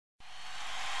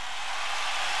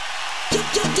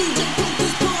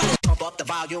Pump up the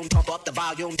volume, pump up the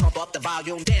volume, pump up the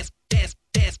volume, dance, dance,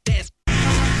 dance, dance.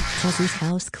 Tussie's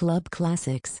House Club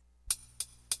Classics.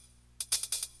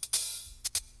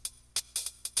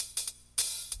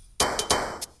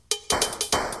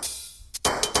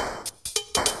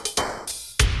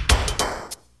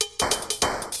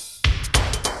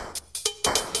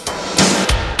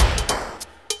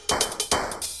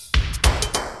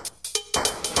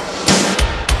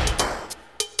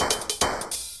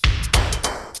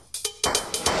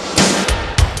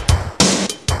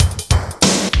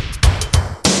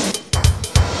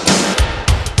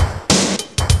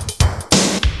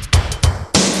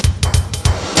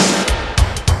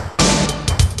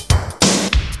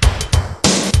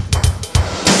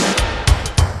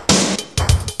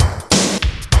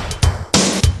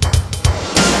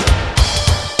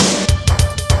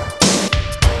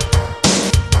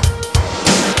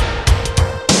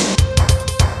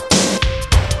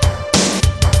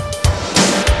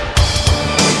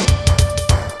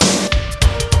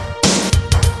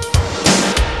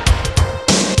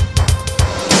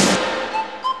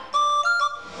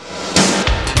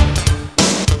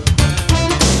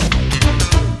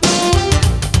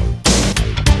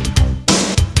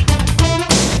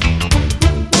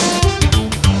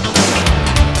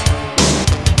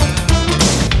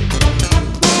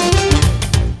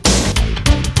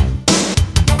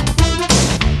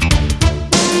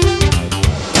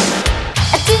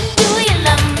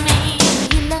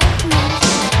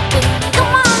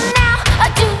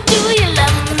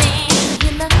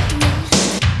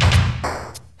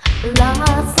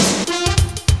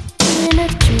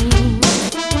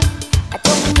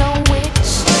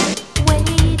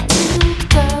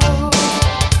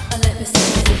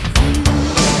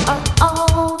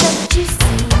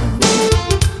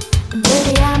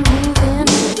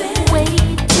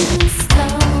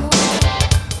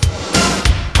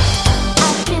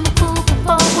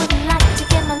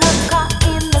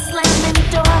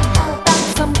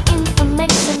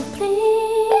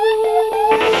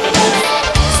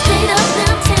 Straight up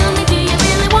now, tell me.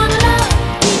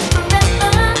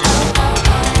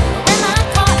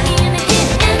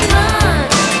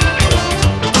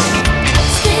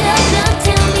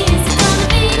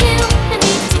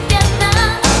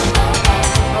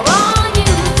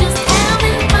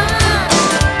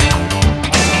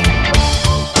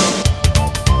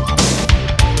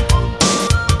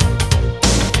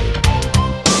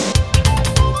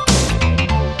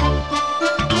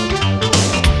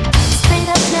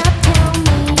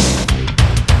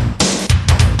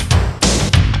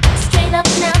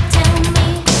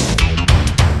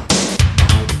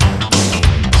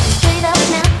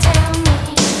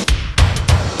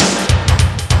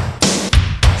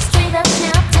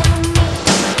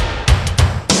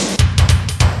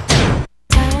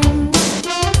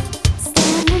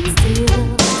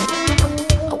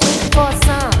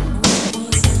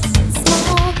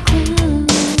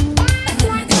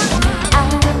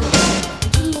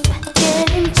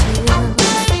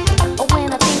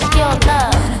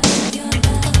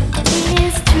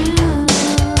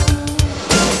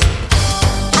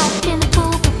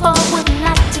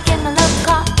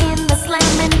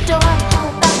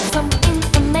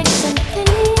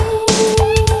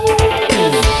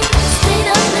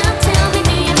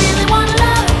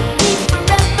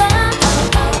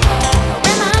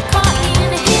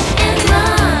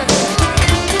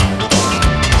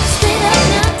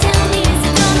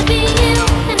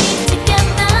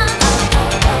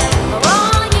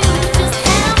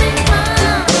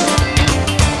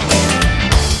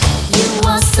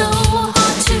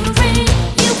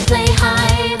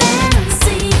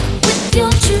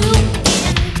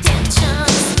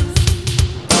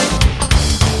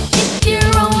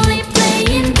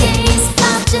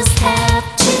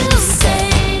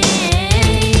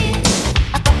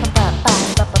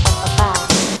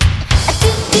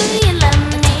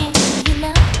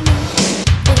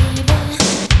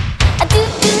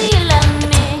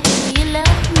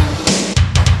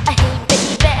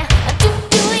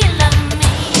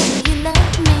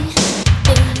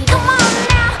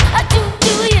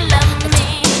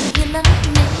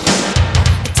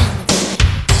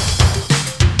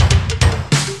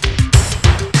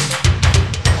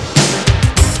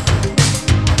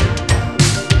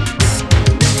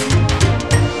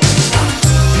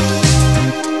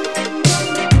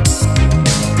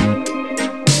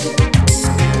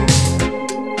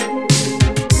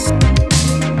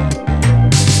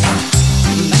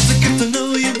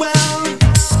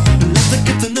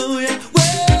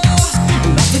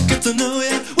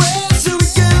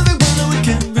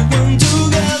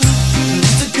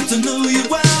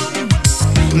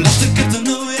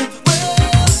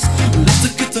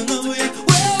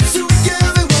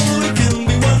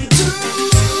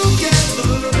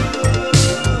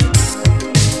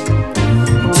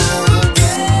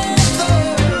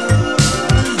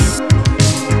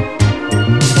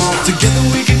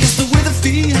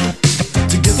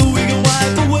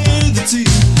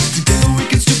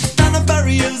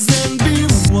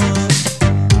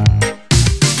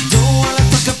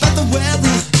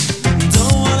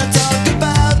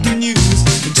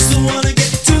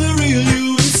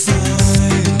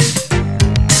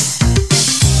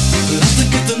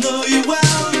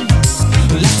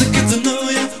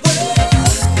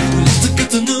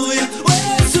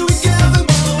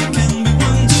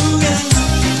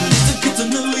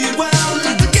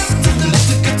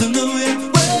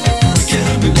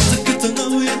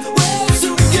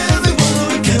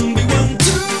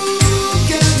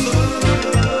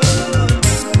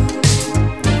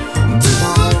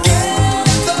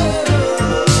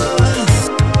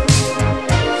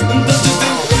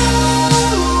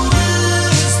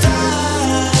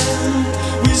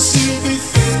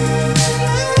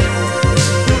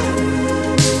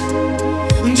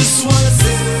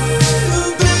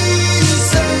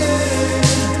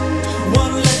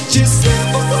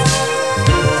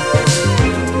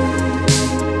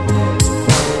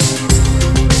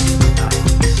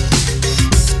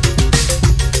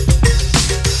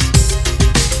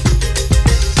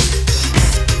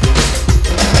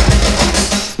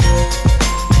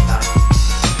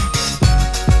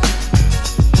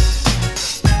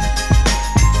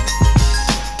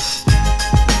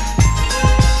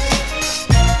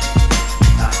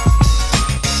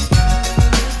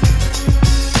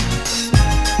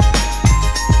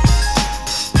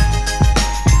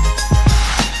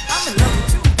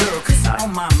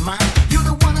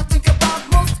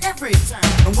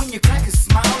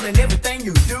 in everything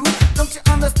you do. Don't you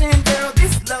understand, girl?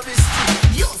 This love is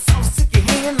true. You're so sick, your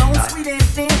hand long, sweet and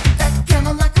thin. That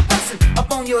candle like a blessing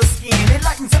up on your skin. It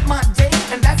lightens up my day,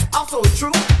 and that's also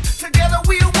true. Together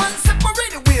we're one,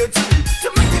 separated we're two. To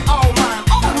make it all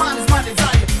mine is my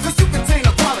desire. 'Cause you contain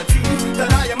a quality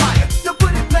that I admire. To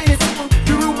put it plain and simple,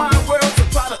 you rule my world, so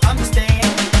try to understand.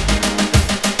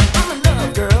 I'm in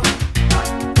love, girl.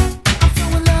 I'm so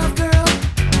in love, girl.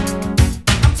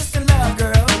 I'm just in love,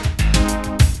 girl.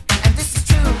 And this is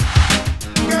true.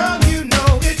 Girl, you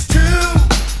know it's true.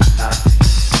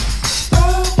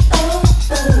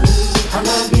 I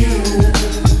love you.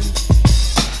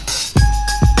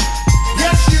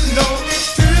 Yes, you know it's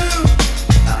true.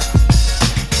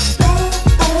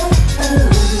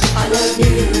 I love you.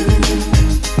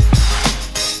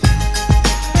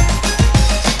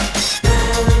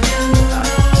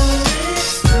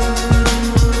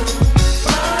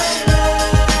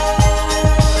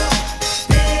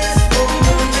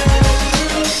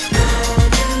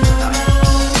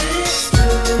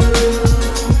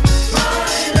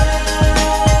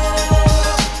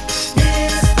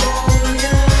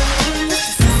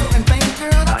 And thing,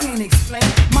 girl, I can't explain.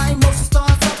 My emotion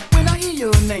starts up when I hear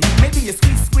your name. Maybe a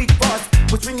sweet, sweet voice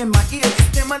was ringing my ear. It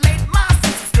stimulates my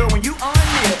senses, girl, when you are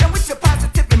near. And with your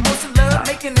positive emotion, love,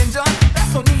 making and joy,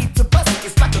 that's no need to bust it.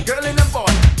 It's like a girl and a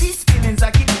boy. These feelings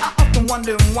I keep, I often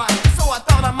wonder why. So I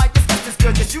thought I might discuss this,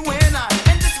 girl, just you and I.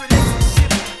 And this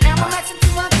relationship, am I asking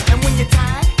too much? And when you're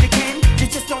tired, you can, you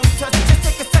just don't touch. Just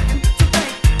take a second to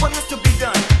think what has to be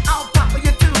done. I'll pop for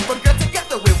you too, but girl,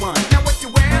 together we're one. Now what you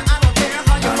wear, I don't care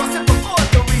how you cross it before.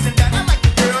 The reason that I like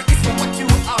you, girl, is for what you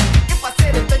are. If I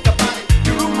said it, think about it,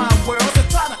 you rule my world, so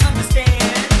try to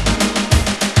understand.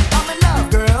 I'm in love,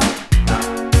 girl.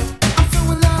 I'm so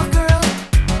in love, girl.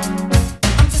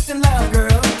 I'm just in love,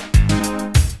 girl.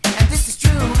 And this is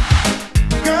true.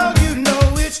 Girl, you know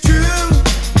it's true.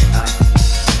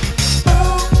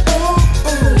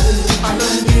 I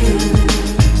love you.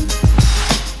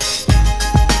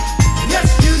 Yes,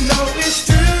 you know it's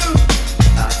true.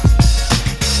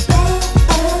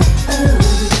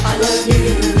 I love you.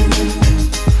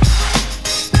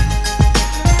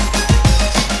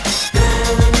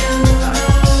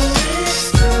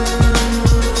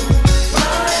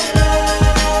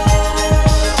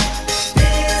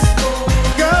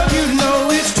 Girl, you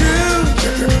know it's true.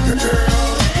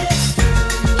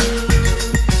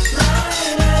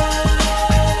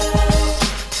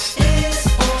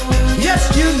 Yes,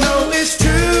 you know it's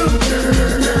true.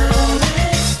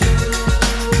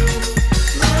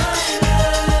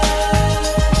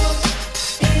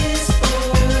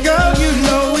 Girl, you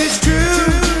know it's true.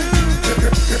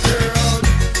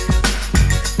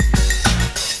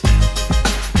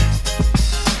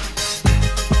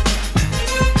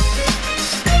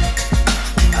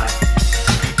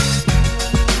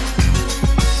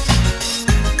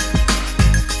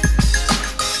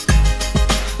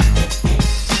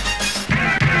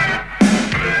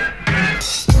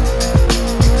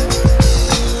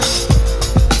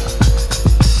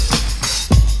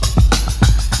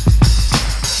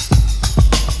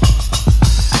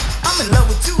 I'm in love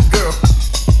with you, girl.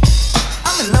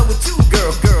 I'm in love with you,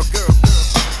 girl, girl, girl.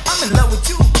 I'm in love with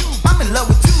you, I'm in love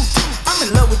with you, I'm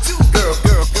in love with you, girl,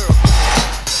 girl, girl.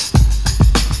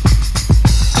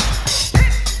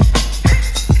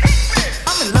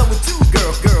 I'm in love with you,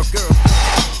 girl, girl, girl.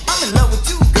 I'm in love with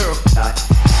you, girl.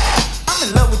 I'm in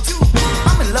love with you,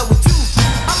 I'm in love with you,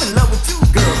 I'm in love with you,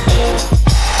 girl.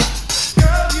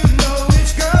 Girl, you know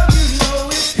it's,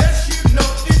 yes, you know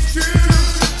it's true.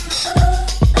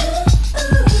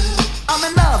 I'm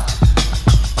in love.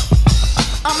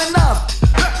 I'm in love.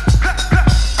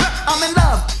 I'm in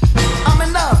love. I'm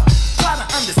in love. Try to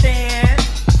understand.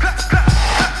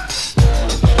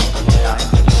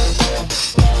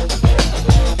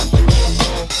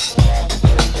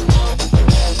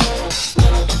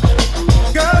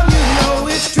 Girl, you know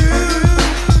it's true.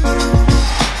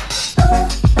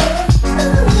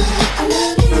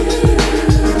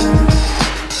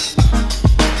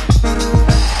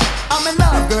 I'm in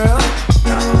love, girl.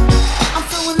 I'm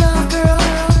so in love, girl.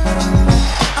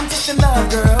 I'm just in love,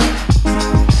 girl.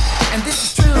 And this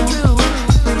is true, true.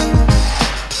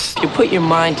 If you put your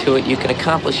mind to it, you can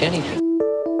accomplish anything.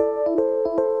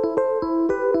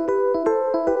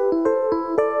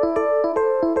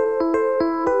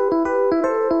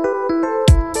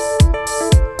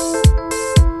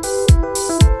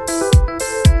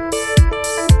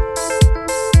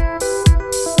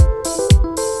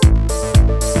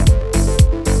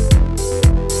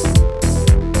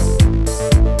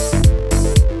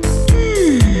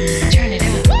 Turn it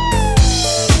up.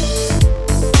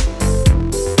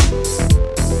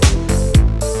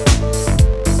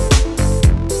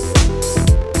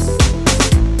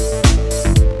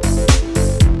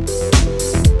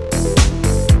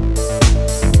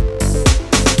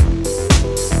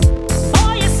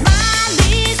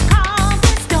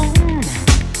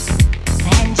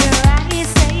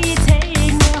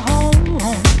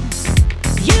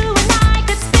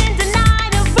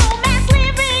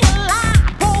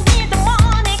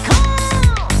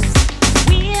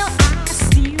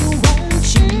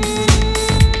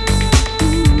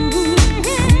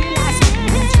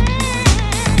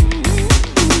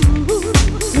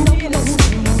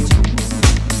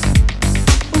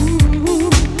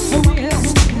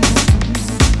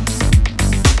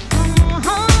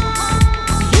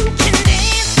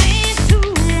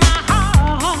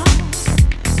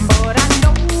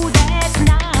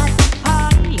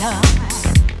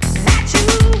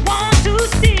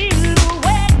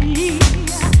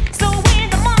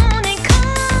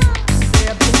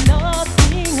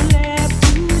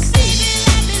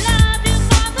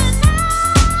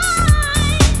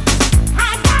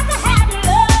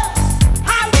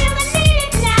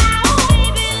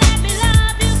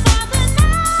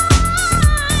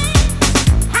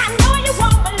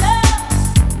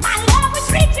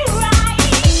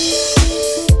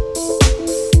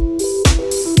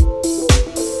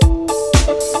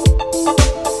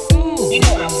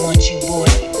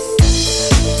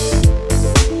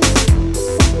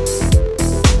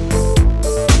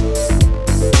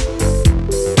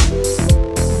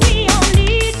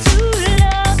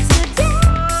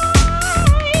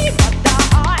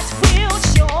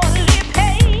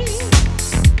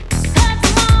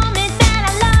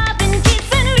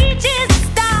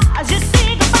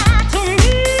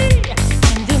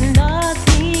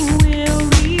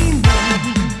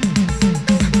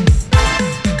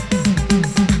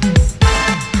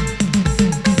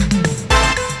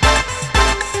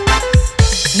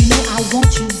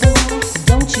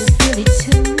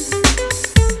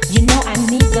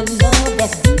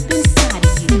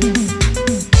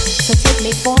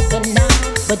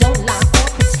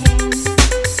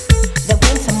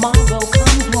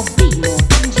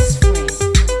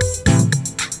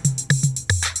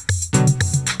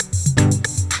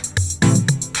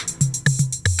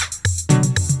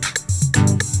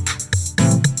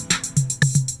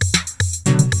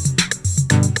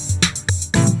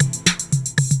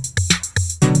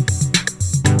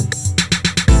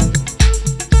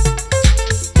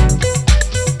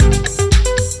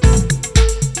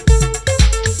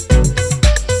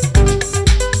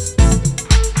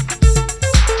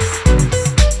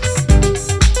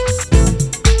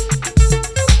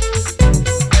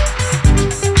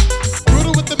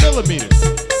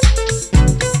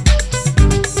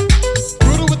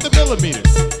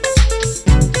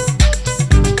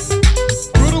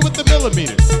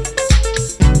 millimeters.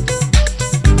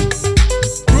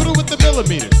 Brutal with the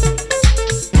millimeters.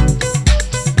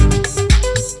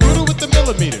 Brutal with the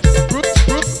millimeters.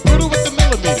 Brutal with the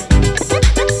millimeters.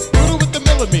 Brutal with the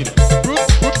millimeters.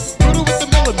 Brutal with the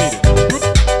millimeters.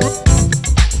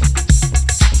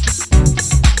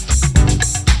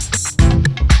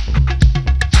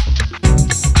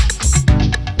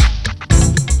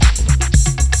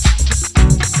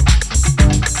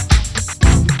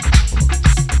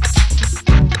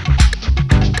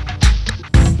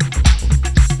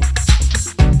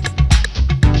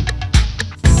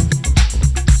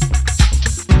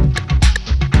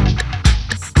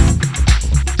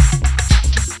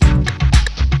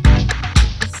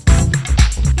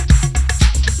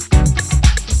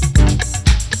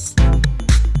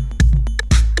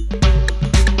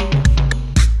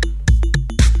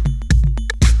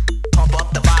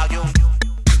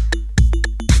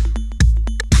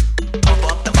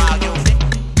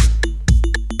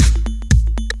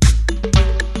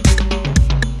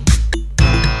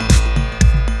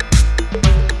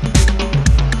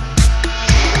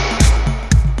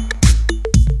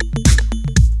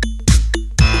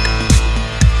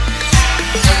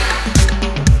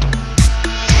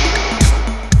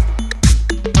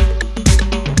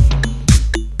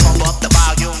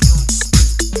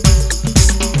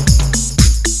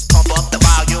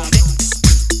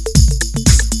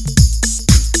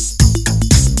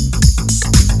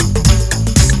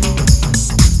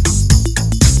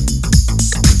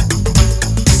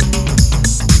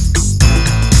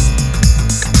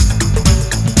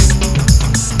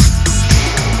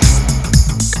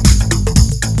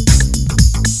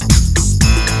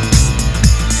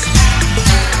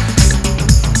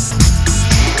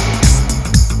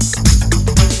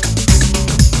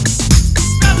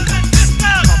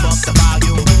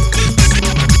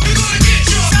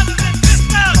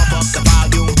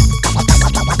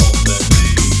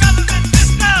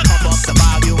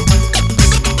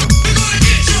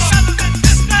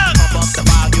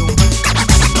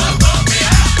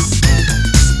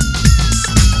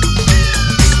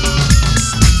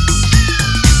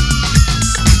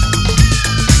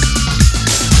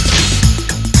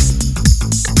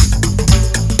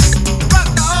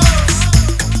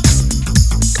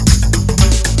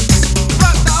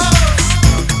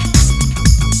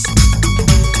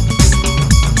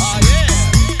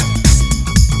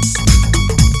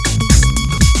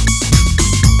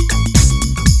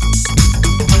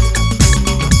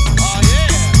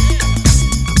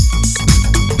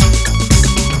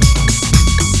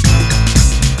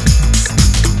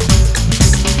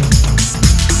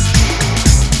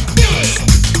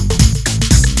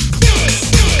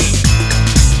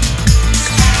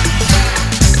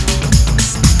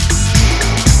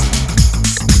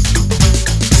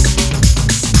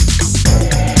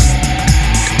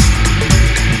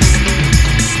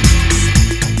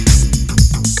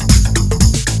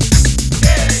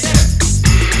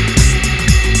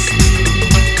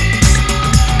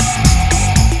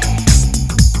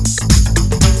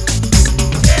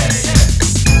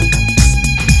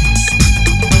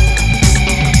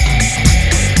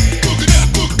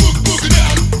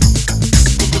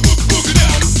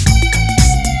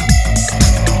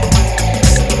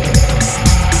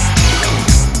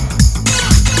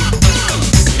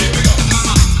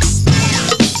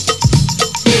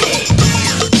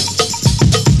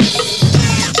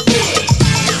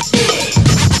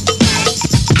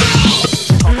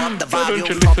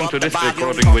 To this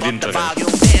recording with internet.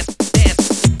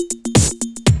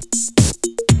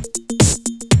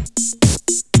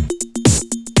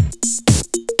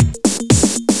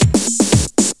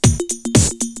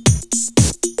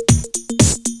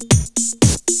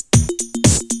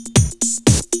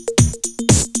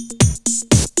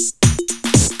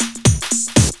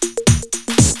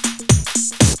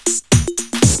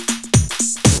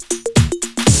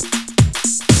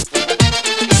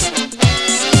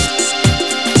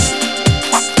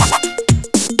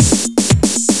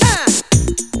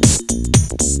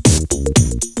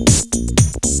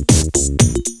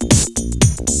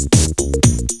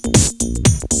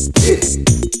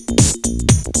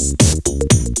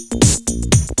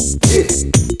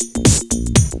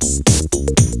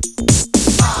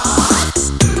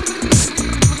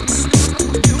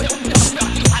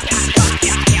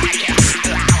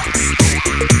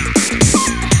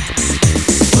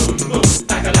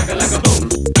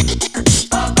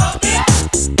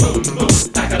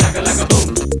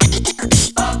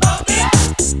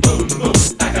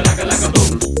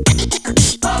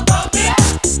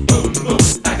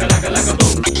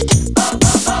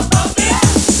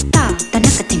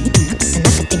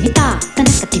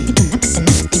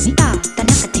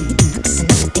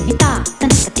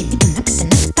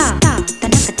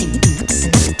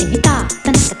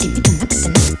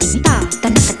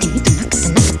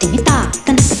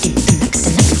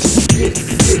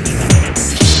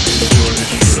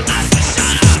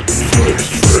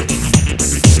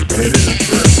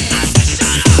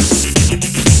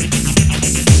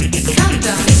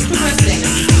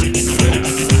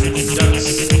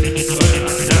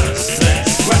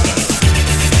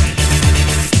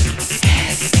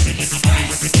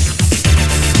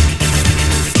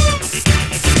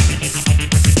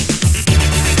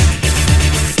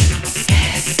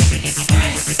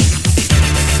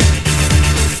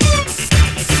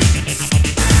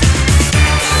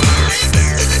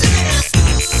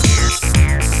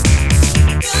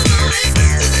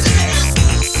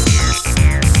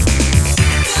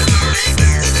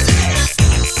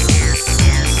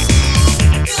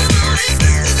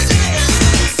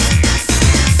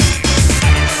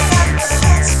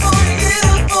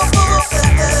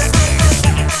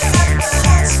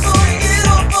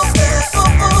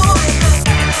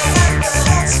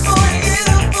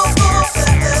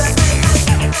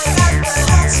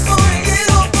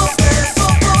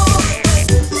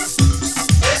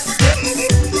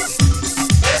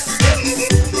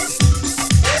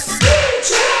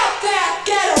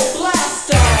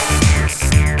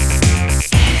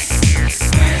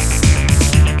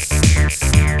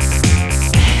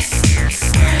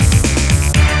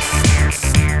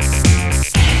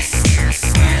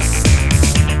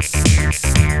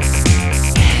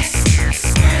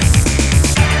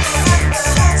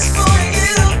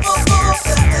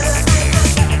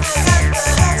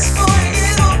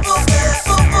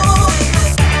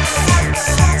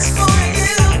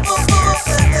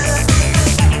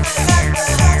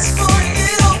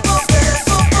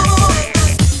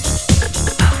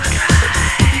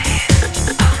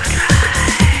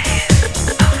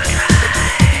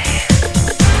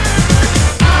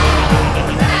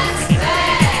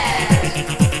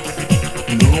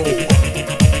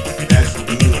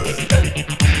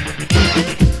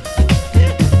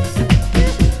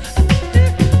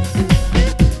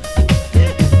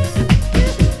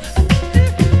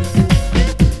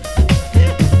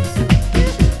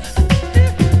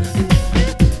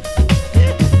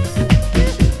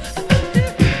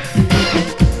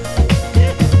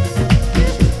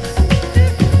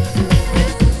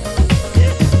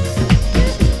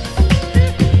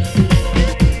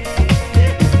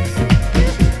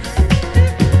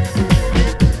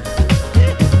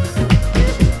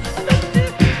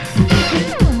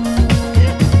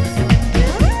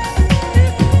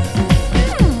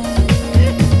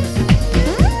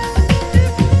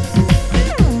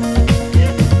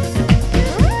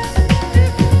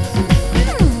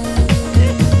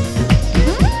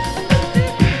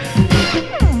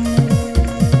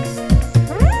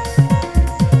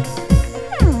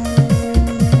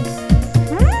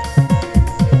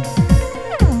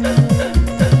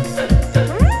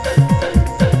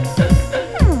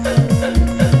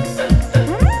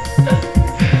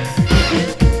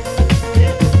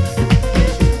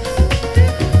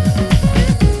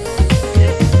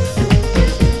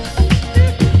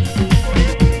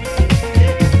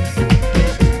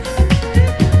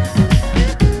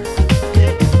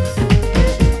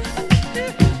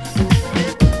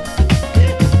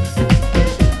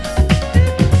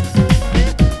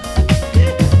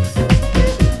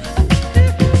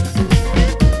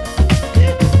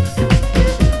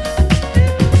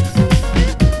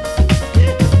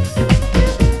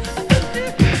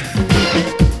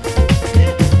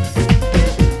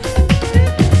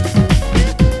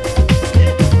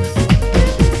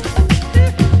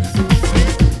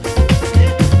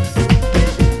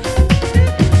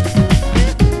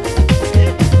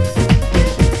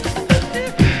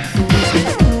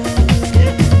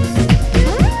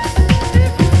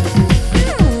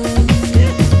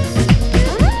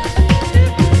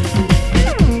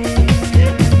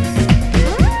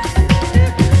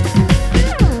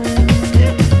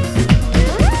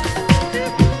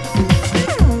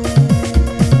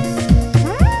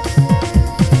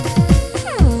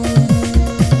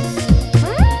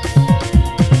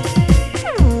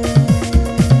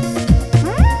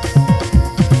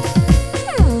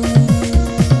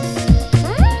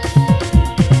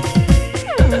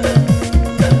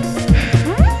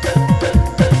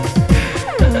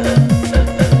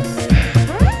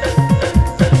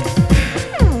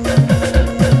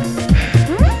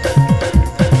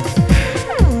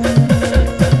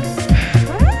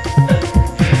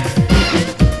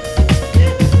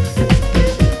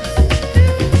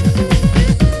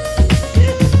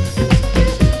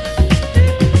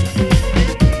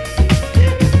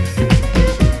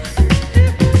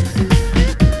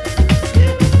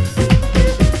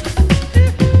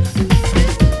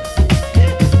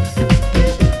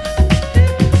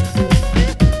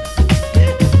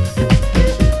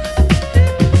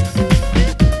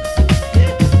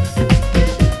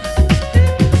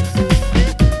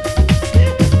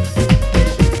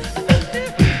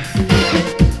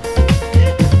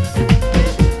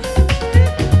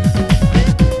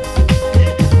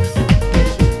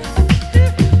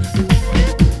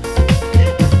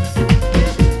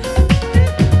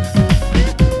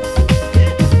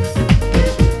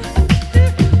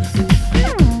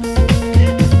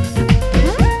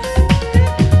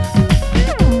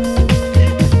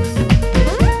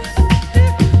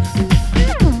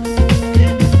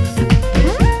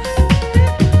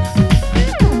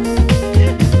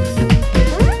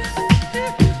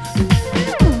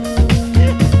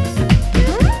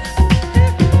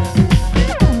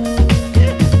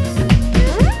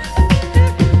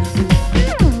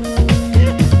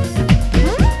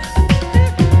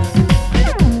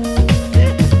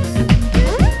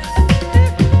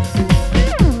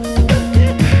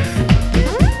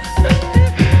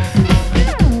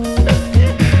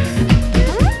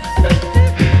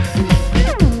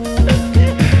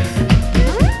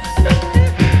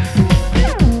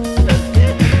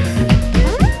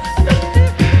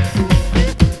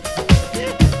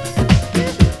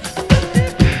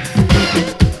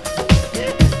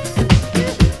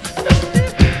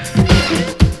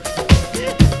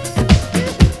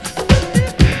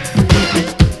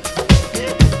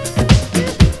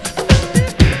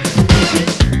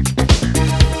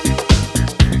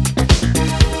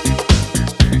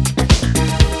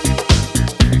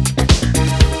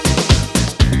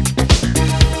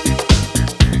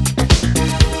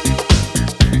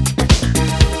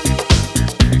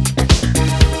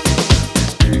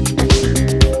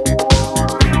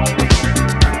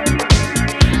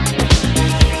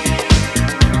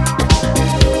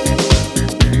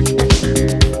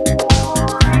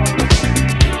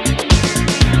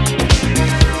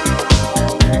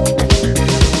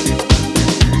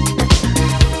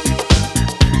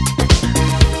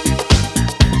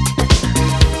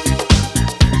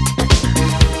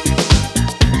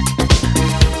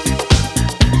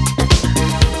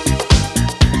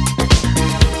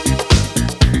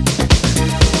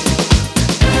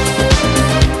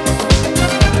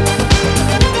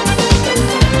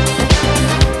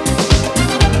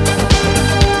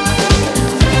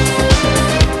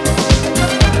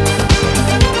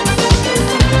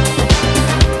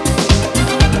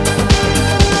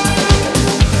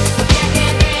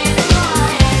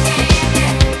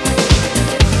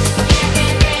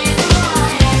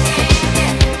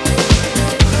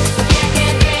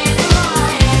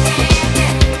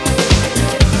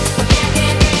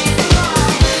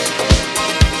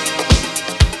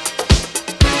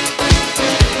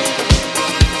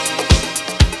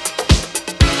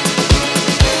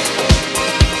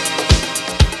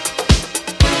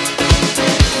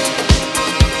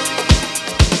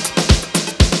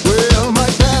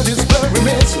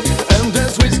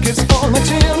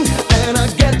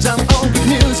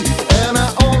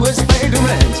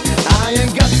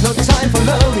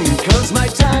 my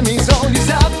time is all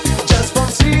used up just from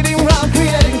sitting around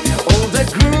creating all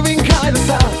that grooving kind of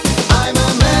stuff. I'm a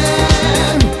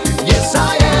man, yes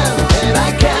I am, and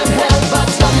I can't help but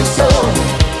tell you so.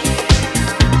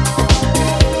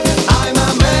 I'm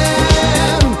a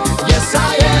man, yes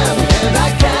I am, and I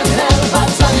can't help but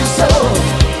tell you so.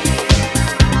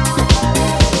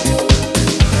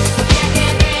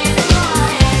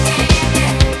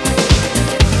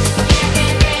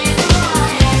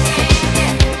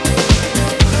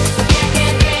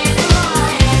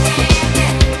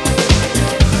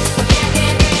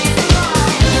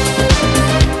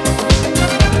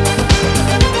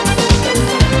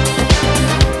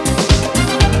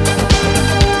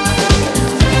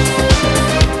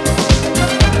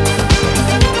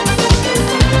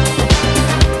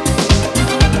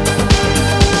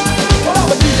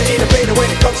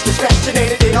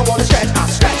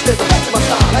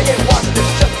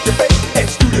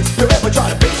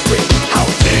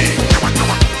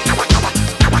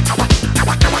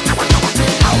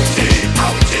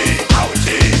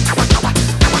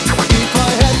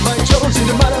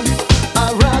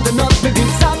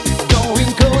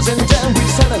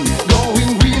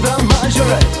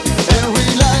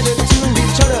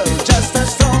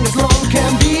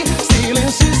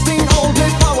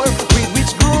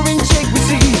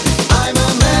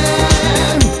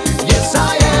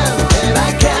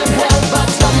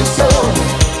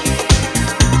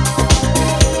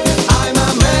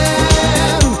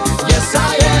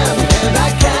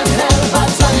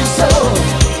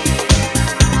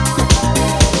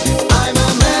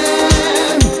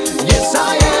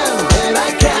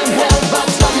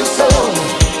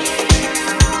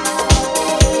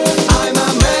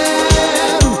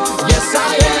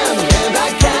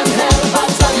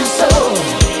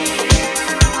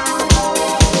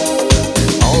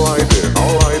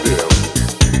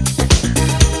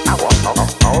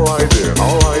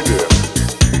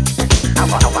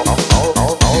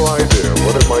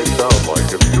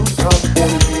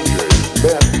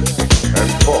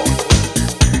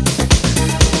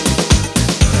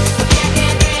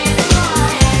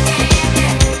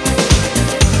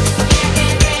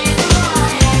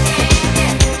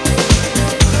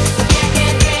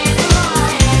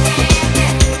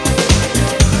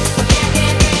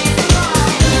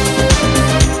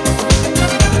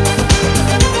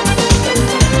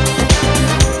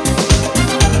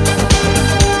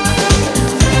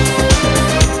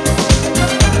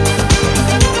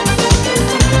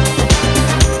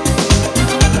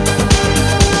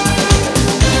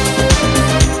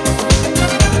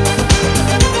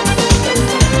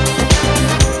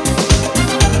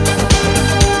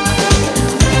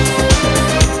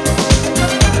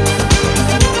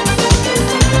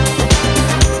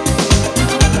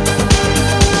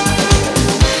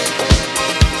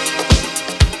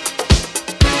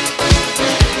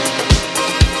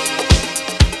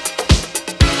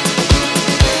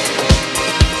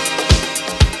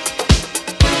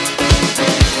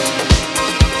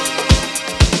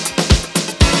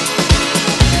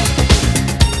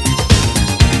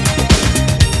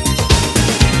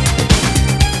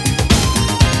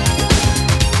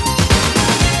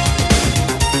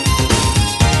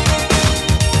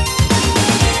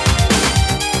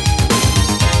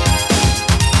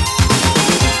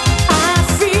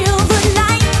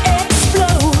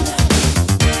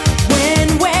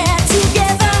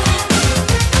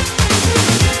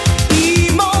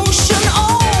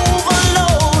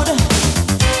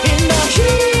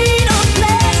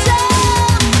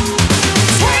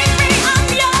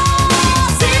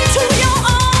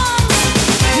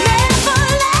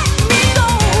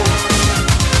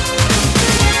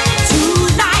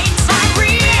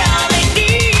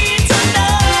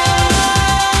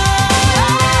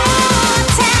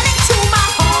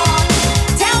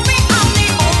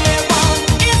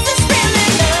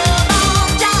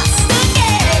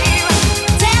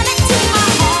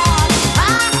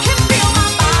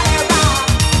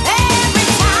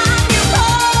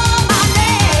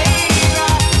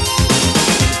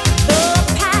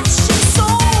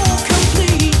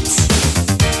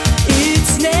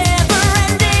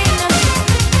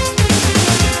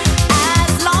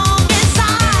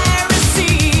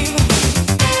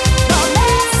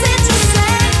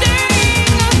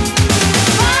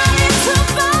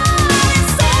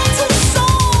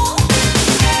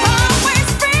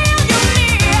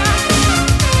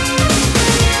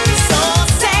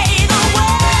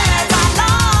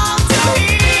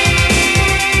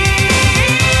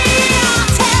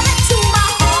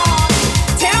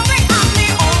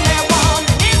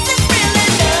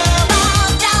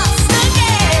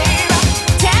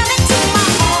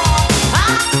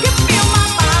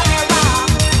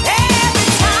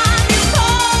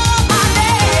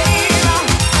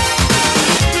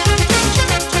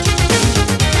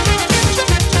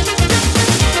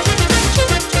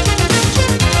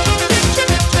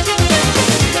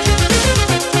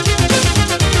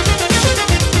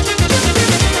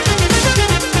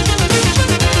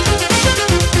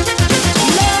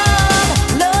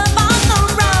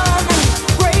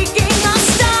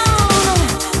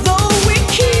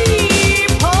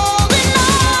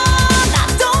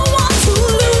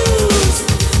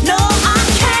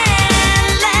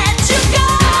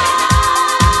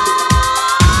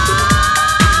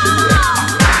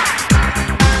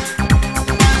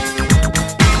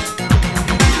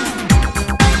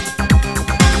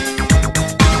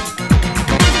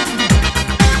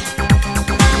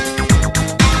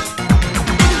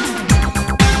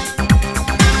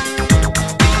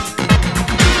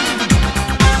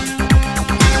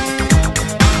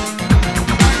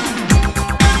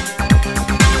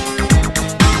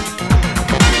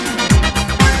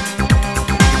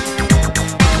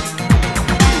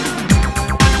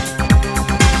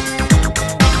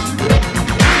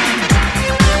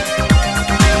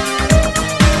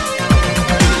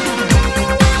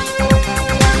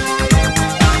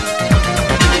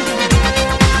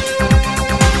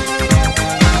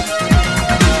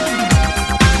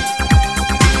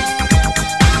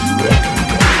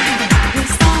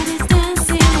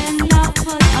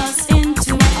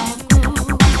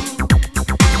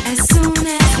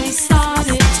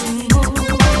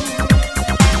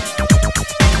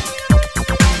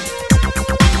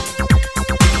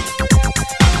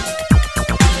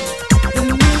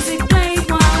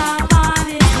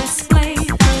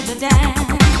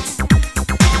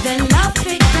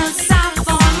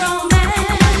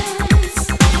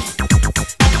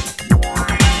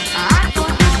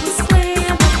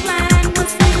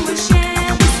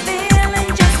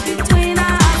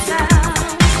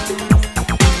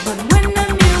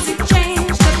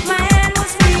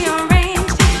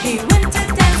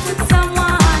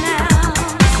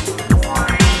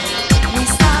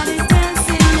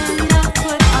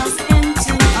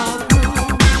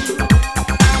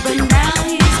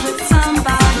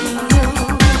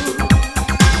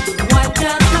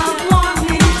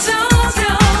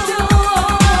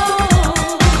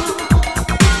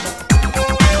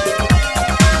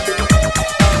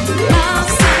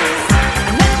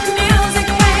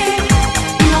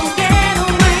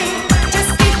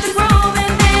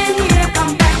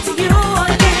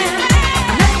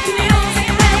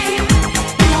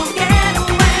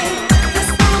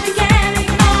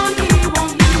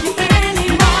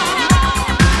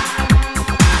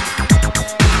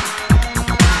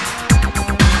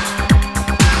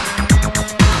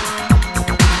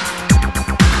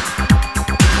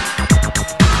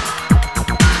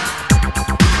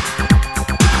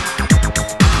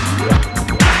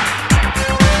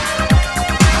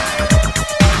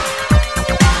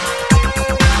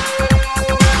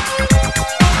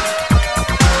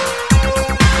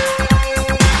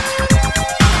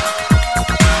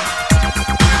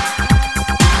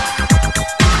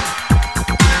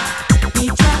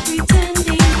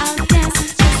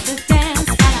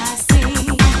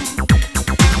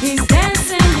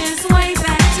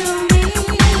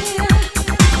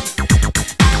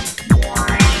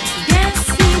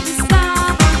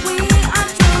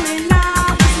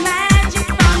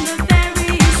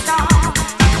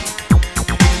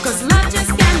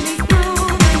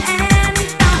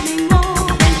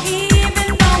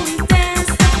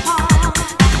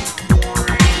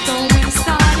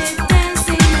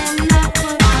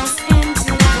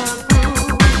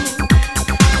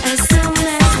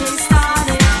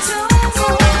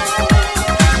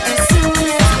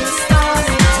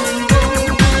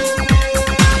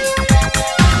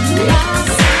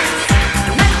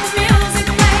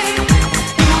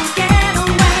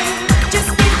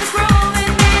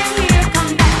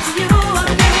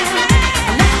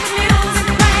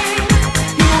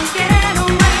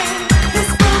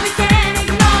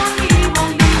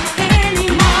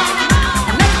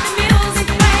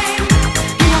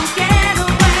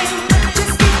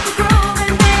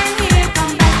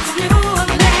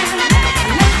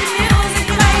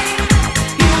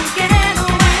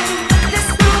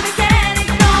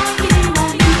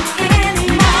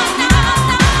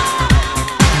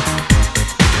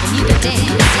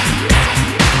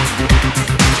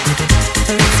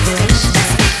 for inspiration.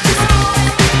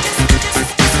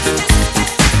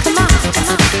 Come on.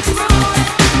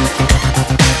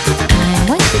 I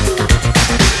want you to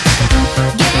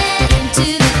get into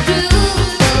the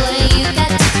groove, boy. You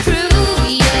got to prove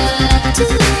your love to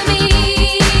me.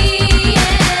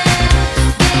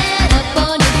 Get up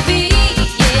on your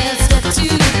feet, step to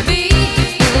the beat,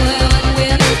 boy. What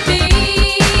will it be?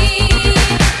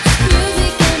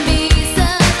 Music can be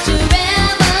such a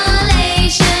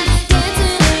revelation.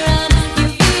 Dancing around, you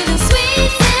feel the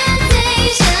sweet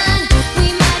sensation. We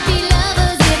might be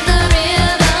lovers if the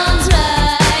rhythm's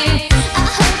right. I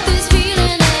hope this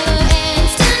feeling never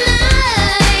ends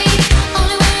tonight.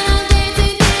 Only when I'm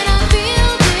dancing can I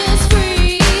feel this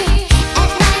free.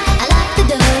 At night I lock the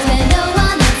doors where no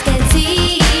one else can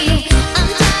see. I'm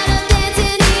tired of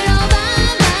dancing here all by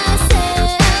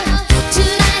myself.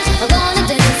 Tonight I wanna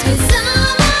dance with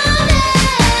someone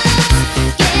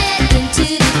else. Get into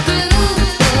the groove,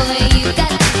 boy. You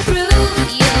got to prove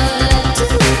your love to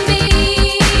me.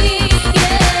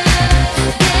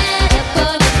 Get up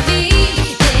on your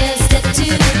feet, step to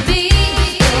the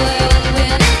beat, boy. What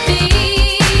will it be?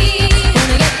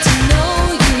 Wanna get to know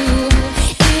you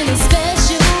in a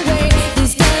special way.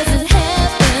 This doesn't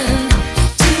happen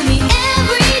to me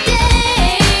every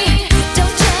day.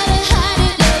 Don't try to hide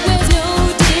it, love wears no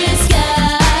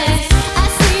disguise. I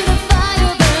see the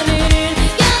fire burning in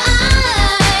your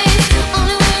eyes.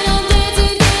 Only when I'm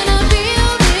dancing can I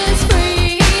feel this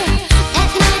free.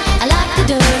 At night I lock the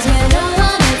doors where no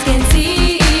one else can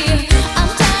see. I'm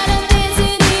tired of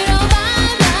dancing here all by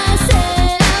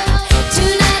myself.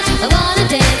 Tonight I wanna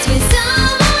dance with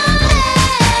someone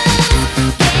else.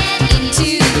 Get into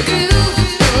the groove,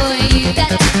 boy. You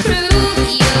got to prove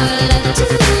your love to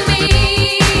me.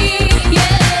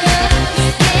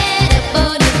 Get up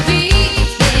on your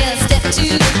feet, step to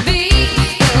the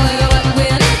beat, boy. What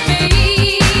will it be?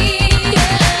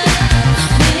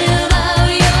 Live out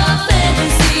your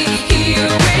fantasy here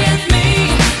with me.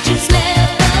 Just let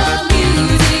the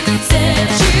music set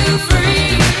you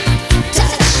free.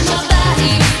 Touch my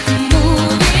body,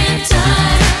 move in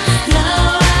time.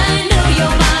 Now I know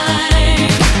you're mine.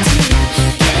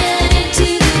 Get into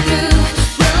the groove,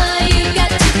 boy. You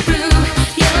got to prove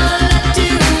your love to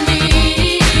me.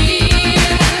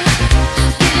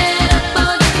 Get up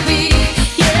on your feet,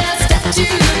 step to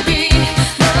the beat,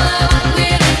 boy. What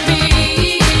will it be?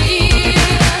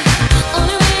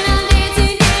 Only when I'm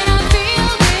dancing can I feel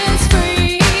this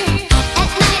free.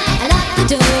 At night I lock the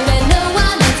door where no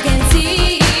one else can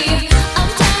see. I'm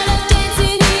tired of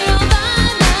dancing here all by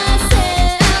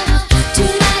myself.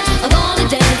 Tonight I wanna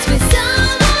dance with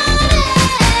someone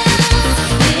else.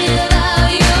 Live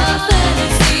out your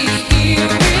fantasy here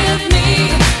with me.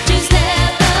 Just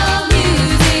let the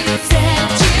music set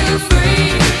you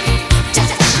free.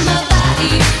 Touch my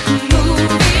body,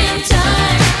 move in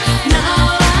time.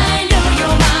 Now I know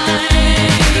you're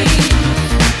mine.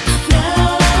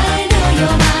 Now I know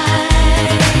you're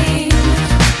mine.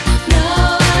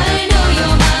 Now I know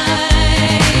you're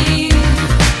mine.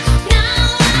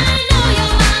 Now I know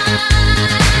you're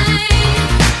mine.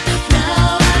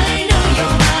 Now I know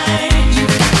you're mine. You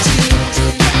got to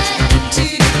get into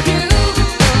the groove,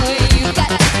 boy. You got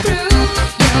to prove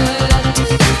your love to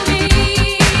me.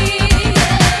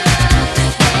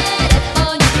 Get up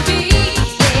on your feet,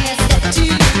 step to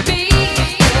the beat,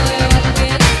 boy. What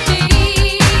will it be?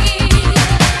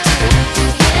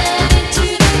 Get into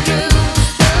the groove,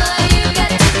 boy. You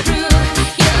got to prove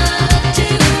your love to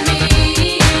me.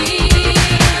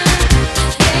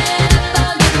 Get up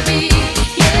on your feet,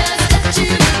 step to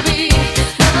the beat,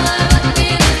 boy. What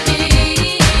will it be?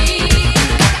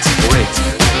 Break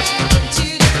Get into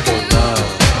the groove,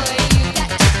 boy. You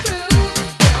got to prove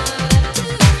your love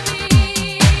to me.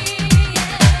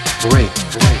 break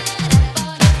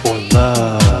for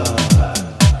love.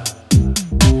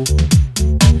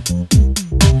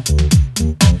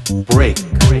 Break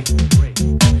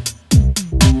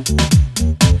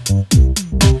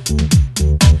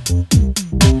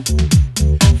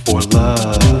for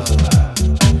love.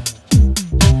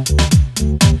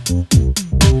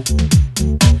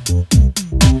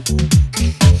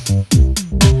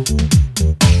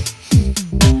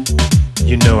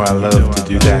 You know I love to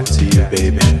do that to you,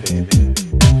 baby.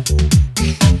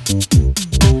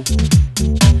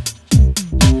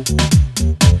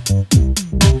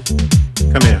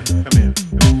 Come here, come here.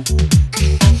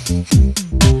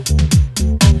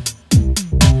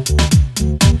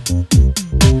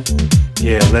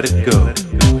 Yeah, let it go.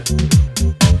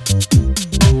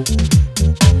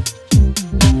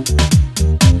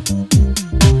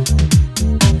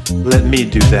 Let me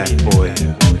do that for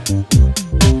you.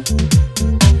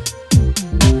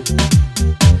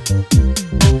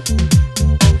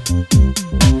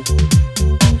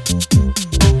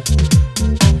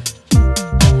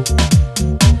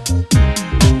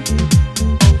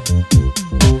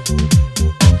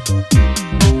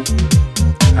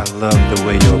 the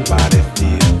way your body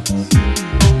feels.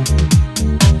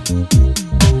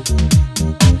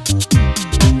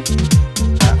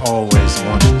 I always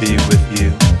want to be with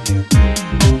you.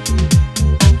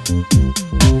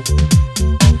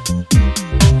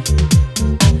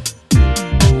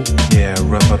 Yeah,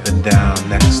 rub up and down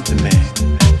next to me.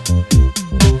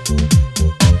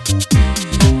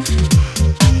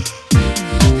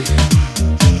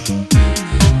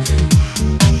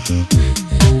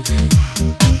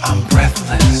 I'm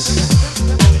breathless.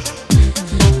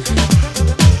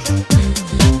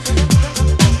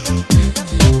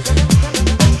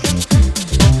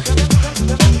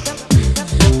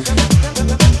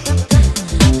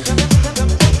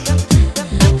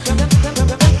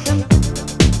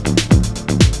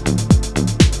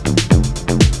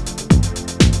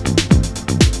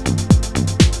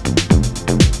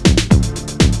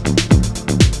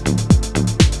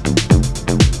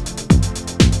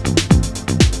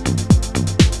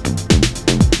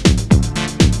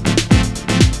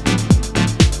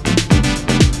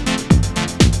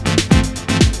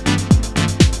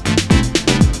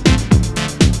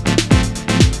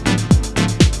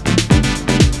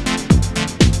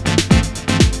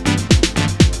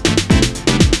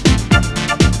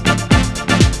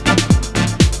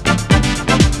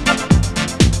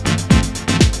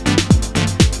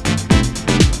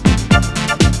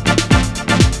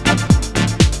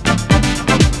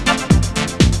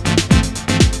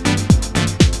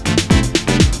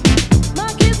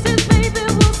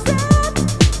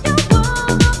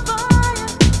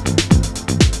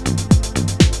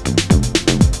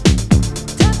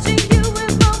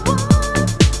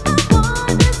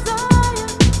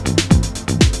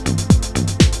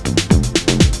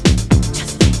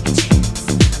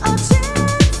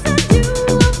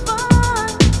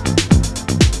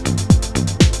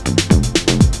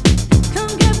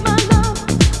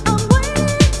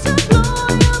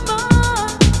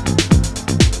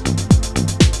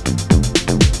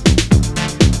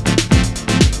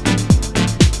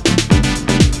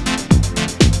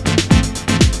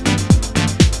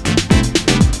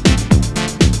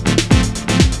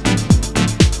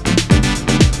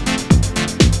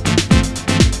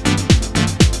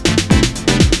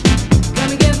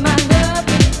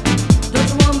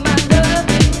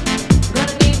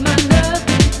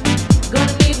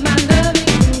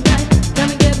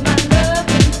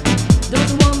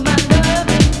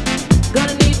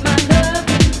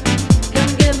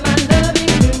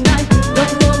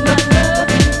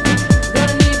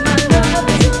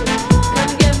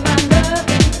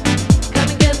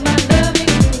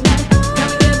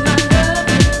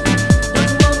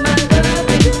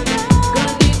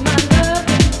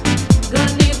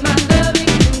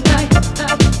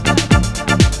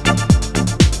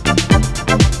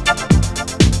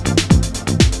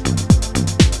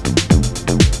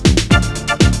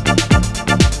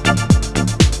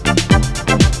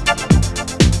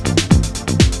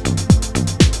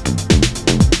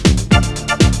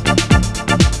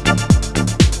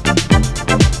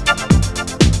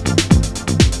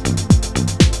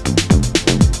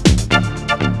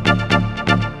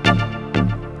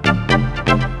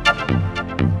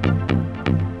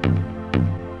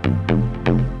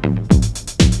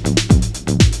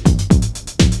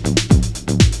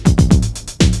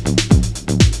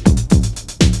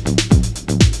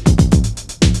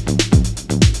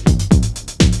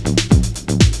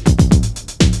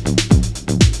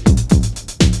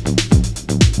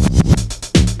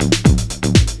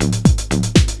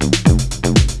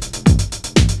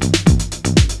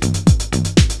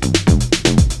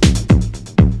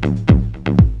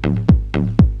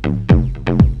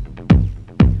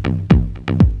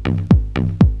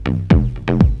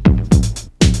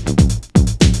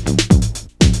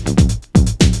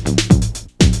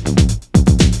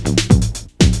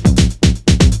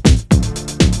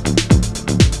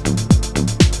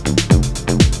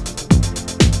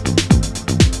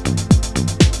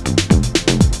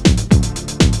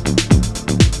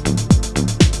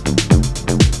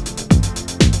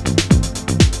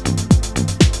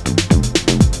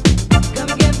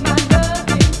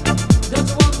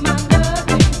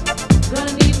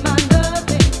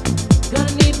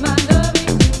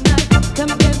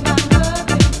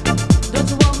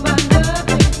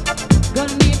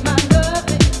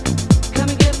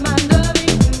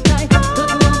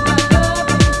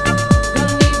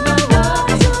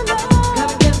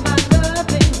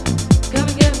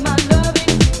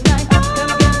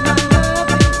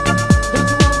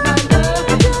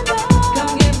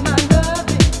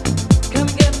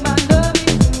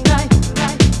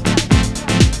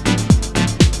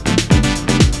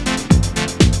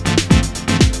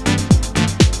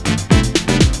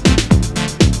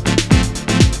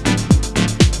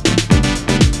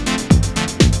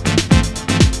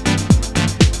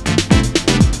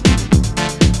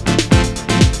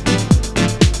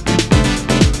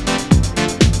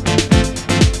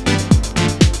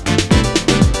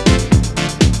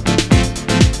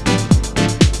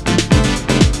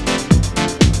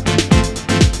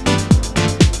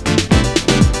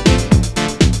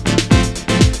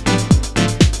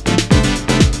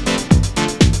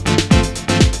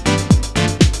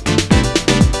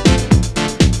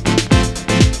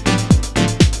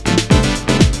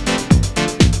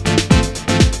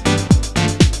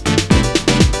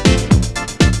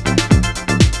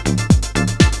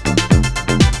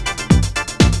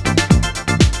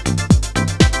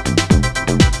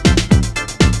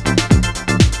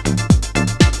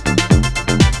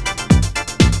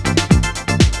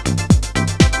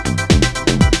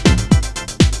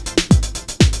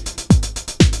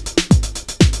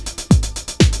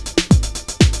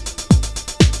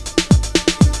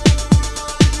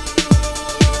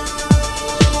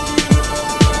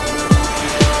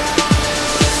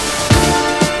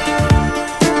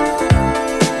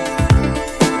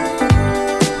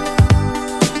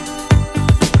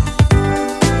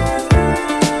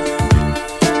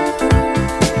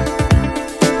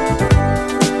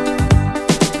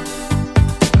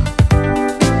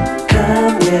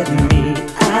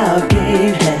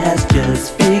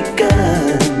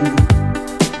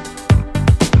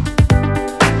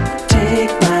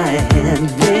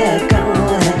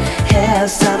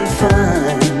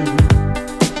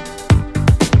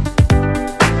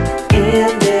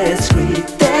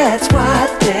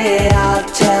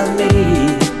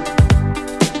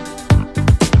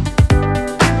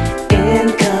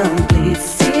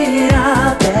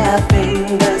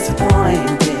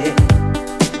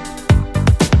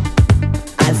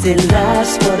 Say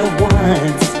love's for the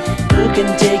ones who can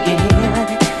take your hand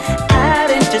out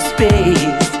into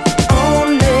space.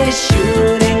 Only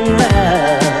shooting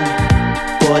love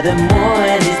for the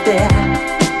morning is there.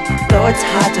 Though it's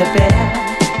hard to bear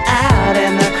out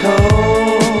in the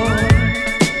cold,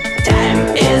 time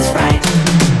is right.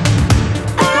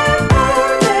 I'm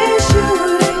only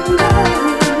shooting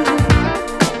love.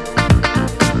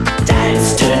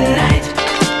 Time's tonight.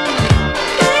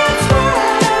 That's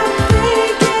what I'm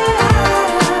thinking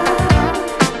of.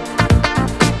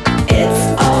 It's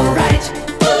alright.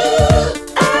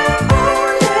 I'm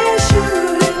only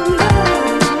shooting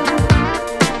love.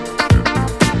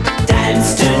 Time's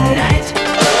tonight.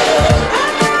 I'm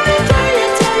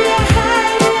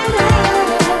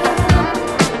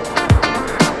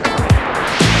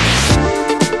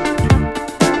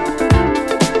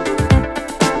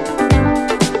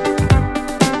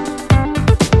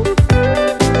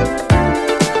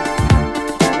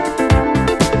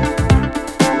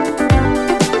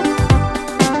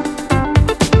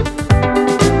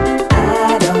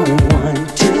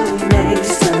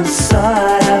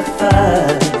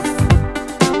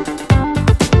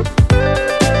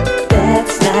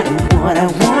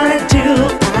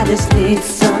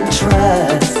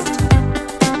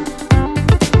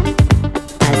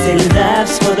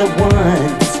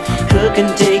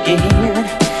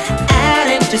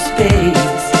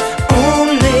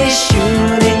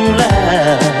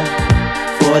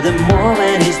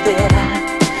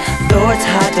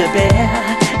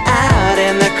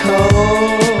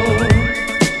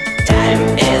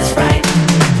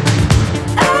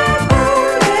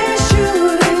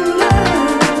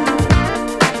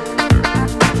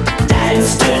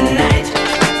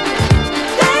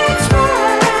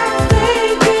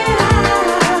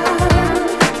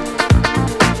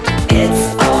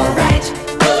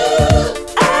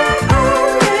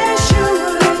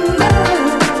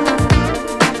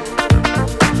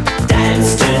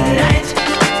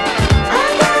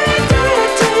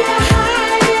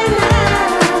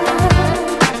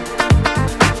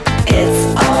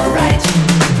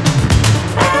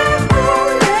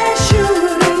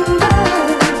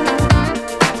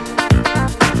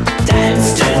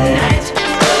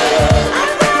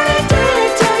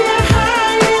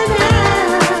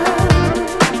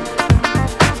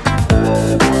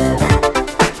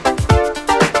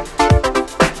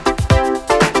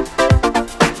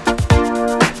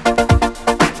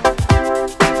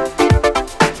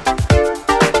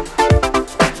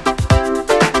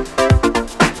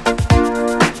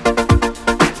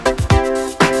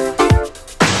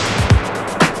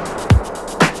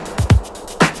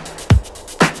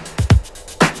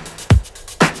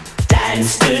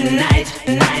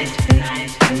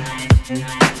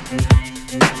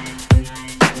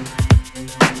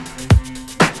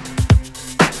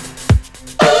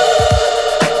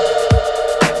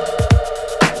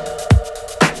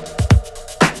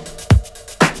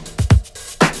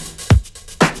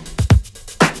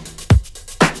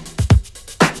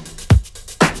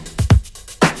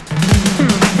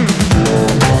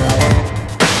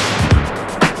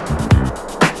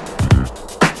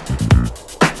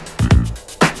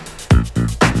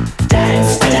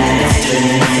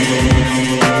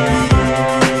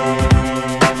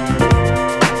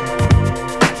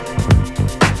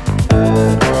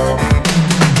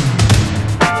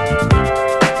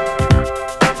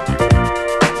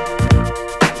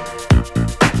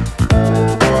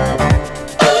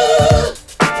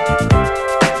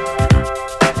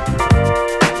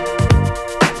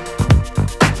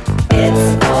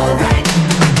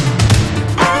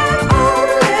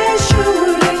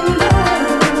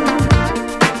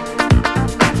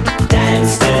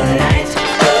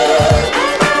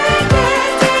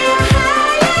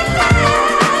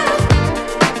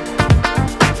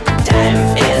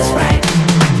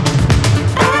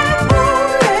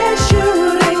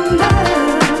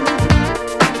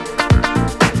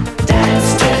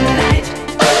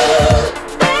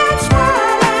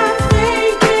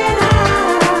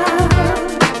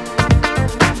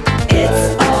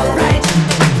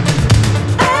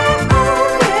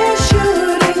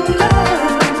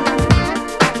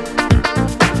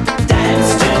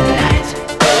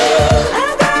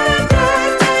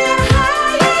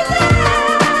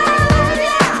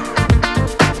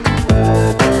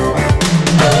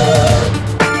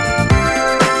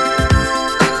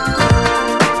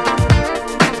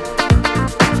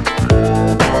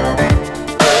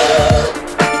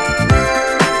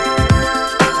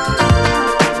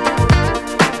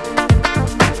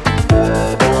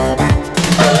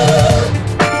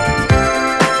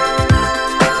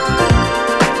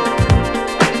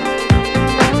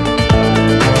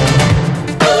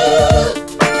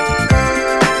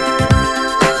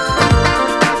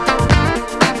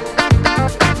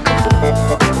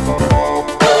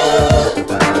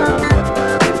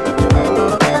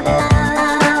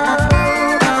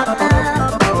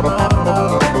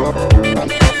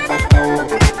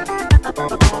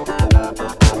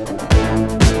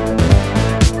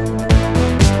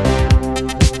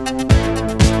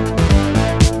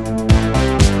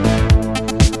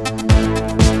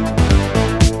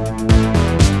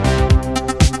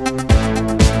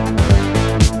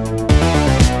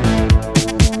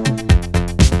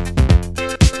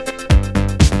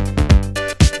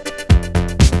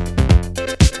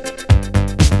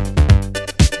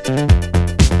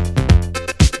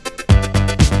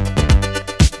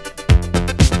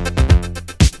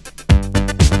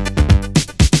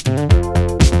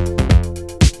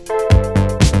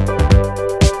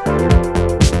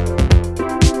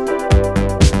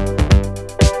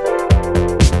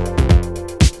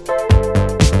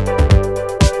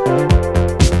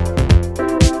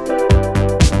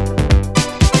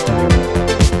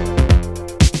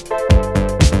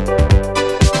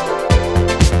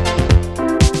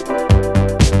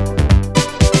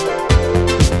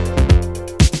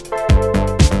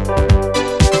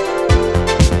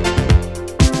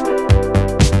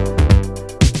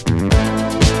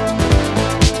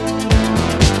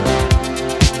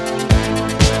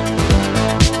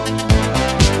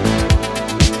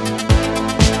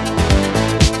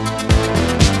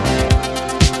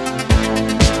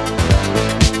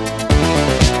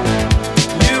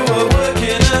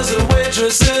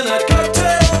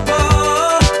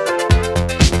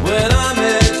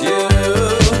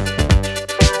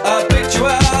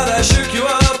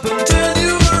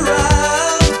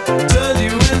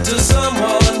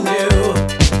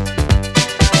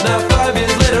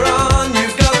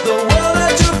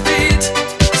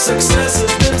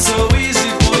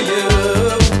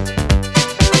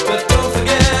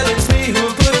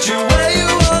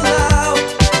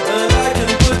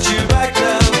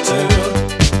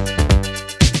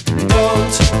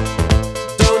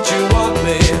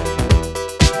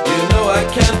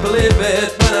believe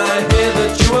it when I hear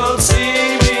that you won't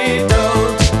see me.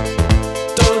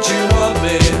 Don't you want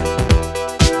me?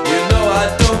 You know I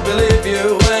don't believe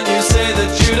you when you say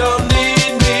that you don't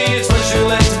need me. It's much too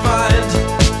late to find.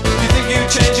 You think you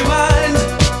change your mind?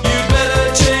 You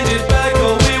better change it back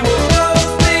or we will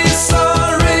both be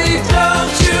sorry.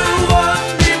 Don't you want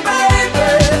me,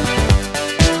 baby?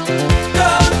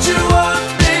 Don't you want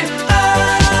me?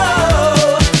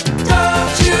 Oh,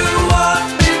 don't you want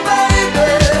me,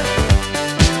 baby?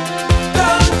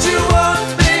 Don't you want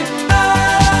me?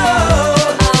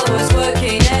 Oh. I was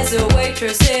working as a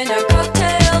waitress in a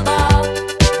cocktail bar.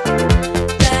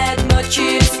 That much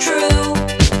is true.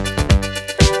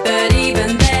 But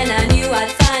even then I knew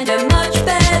I'd find a much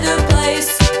better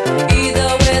place, either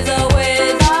with or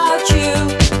without you.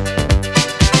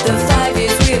 The 5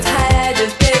 years we've had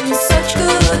have been such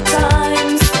good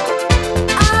times.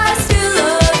 I still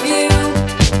love you,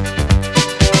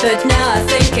 but now I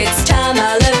think it's time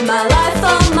I live my life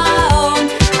on my own.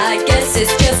 I guess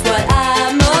it's just what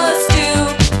I must do.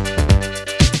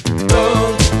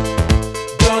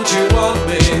 Don't you want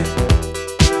me?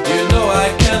 You know I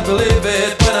can't believe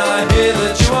it when I hear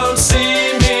that you won't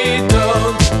see me.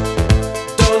 Don't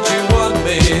you want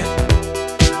me?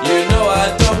 You know I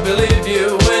don't believe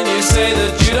you when you say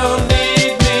that you don't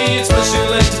need me. It's much too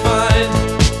late to find.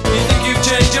 You think you've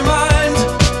changed your mind?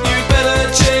 You better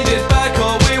change it back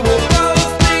or we will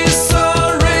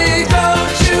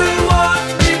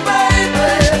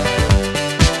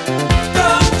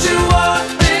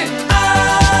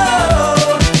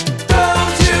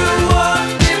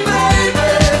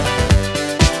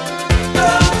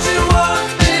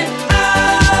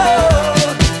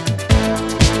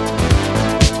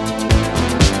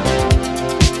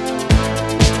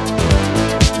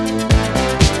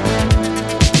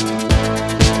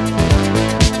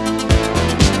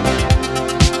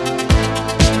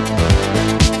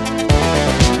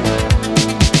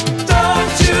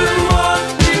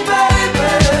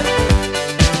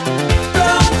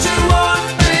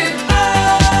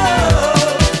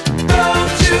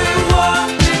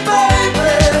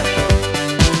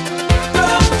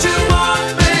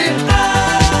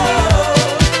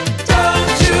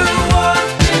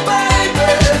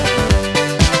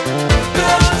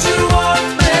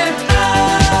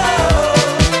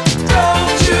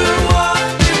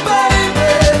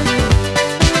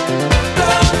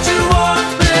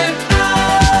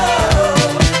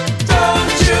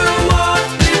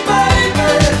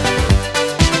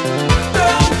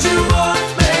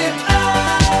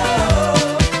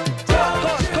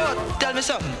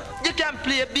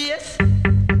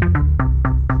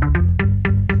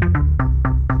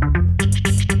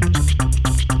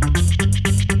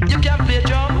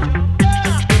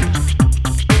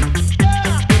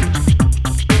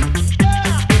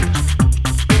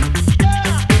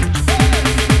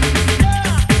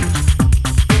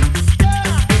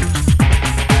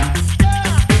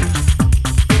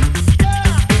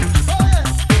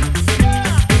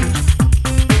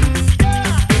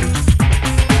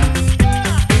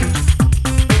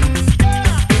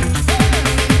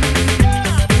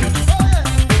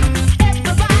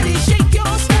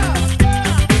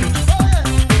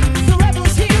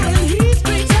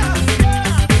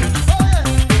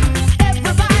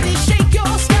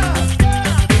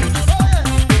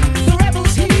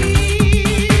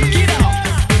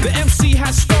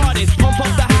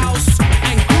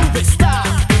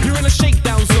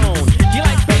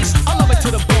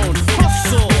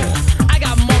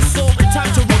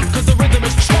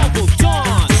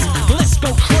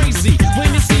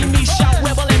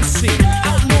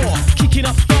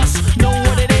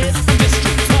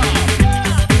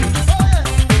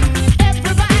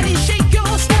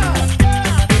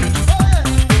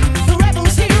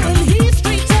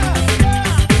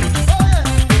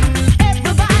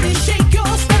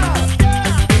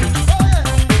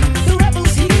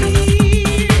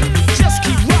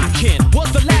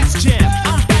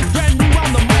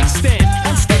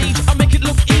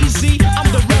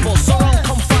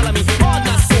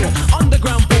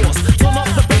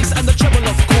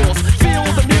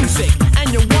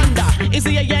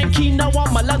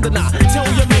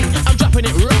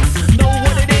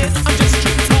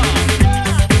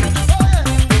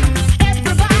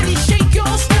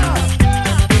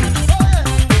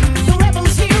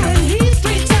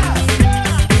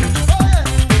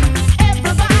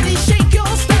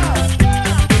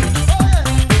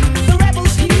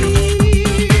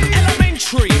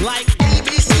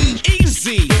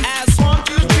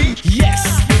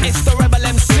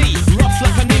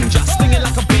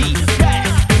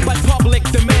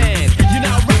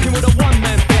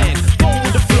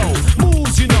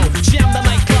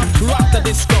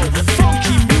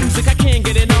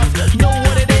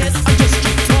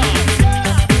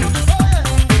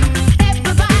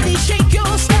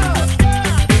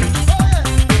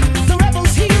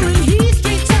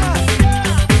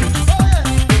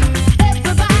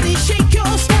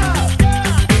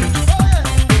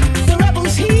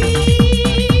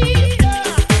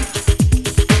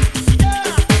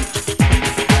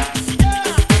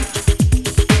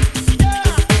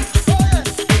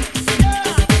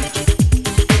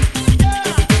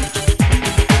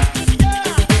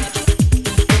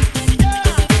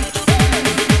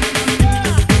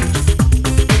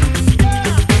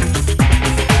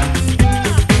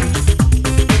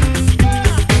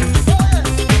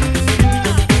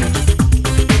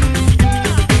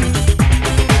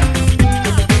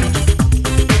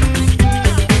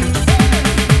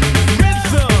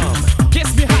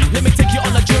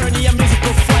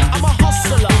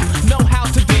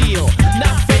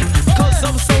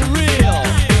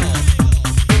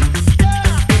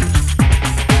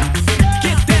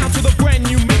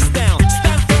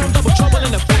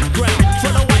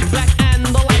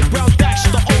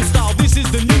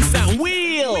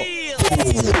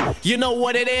You know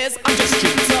what it is? I'm just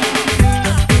street tough.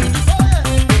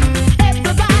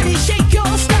 Everybody shake your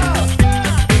stuff.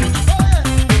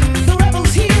 The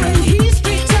rebel's here and he's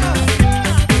street tough.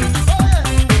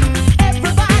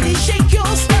 Everybody shake your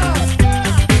stuff.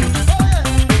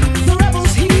 The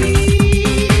rebel's here.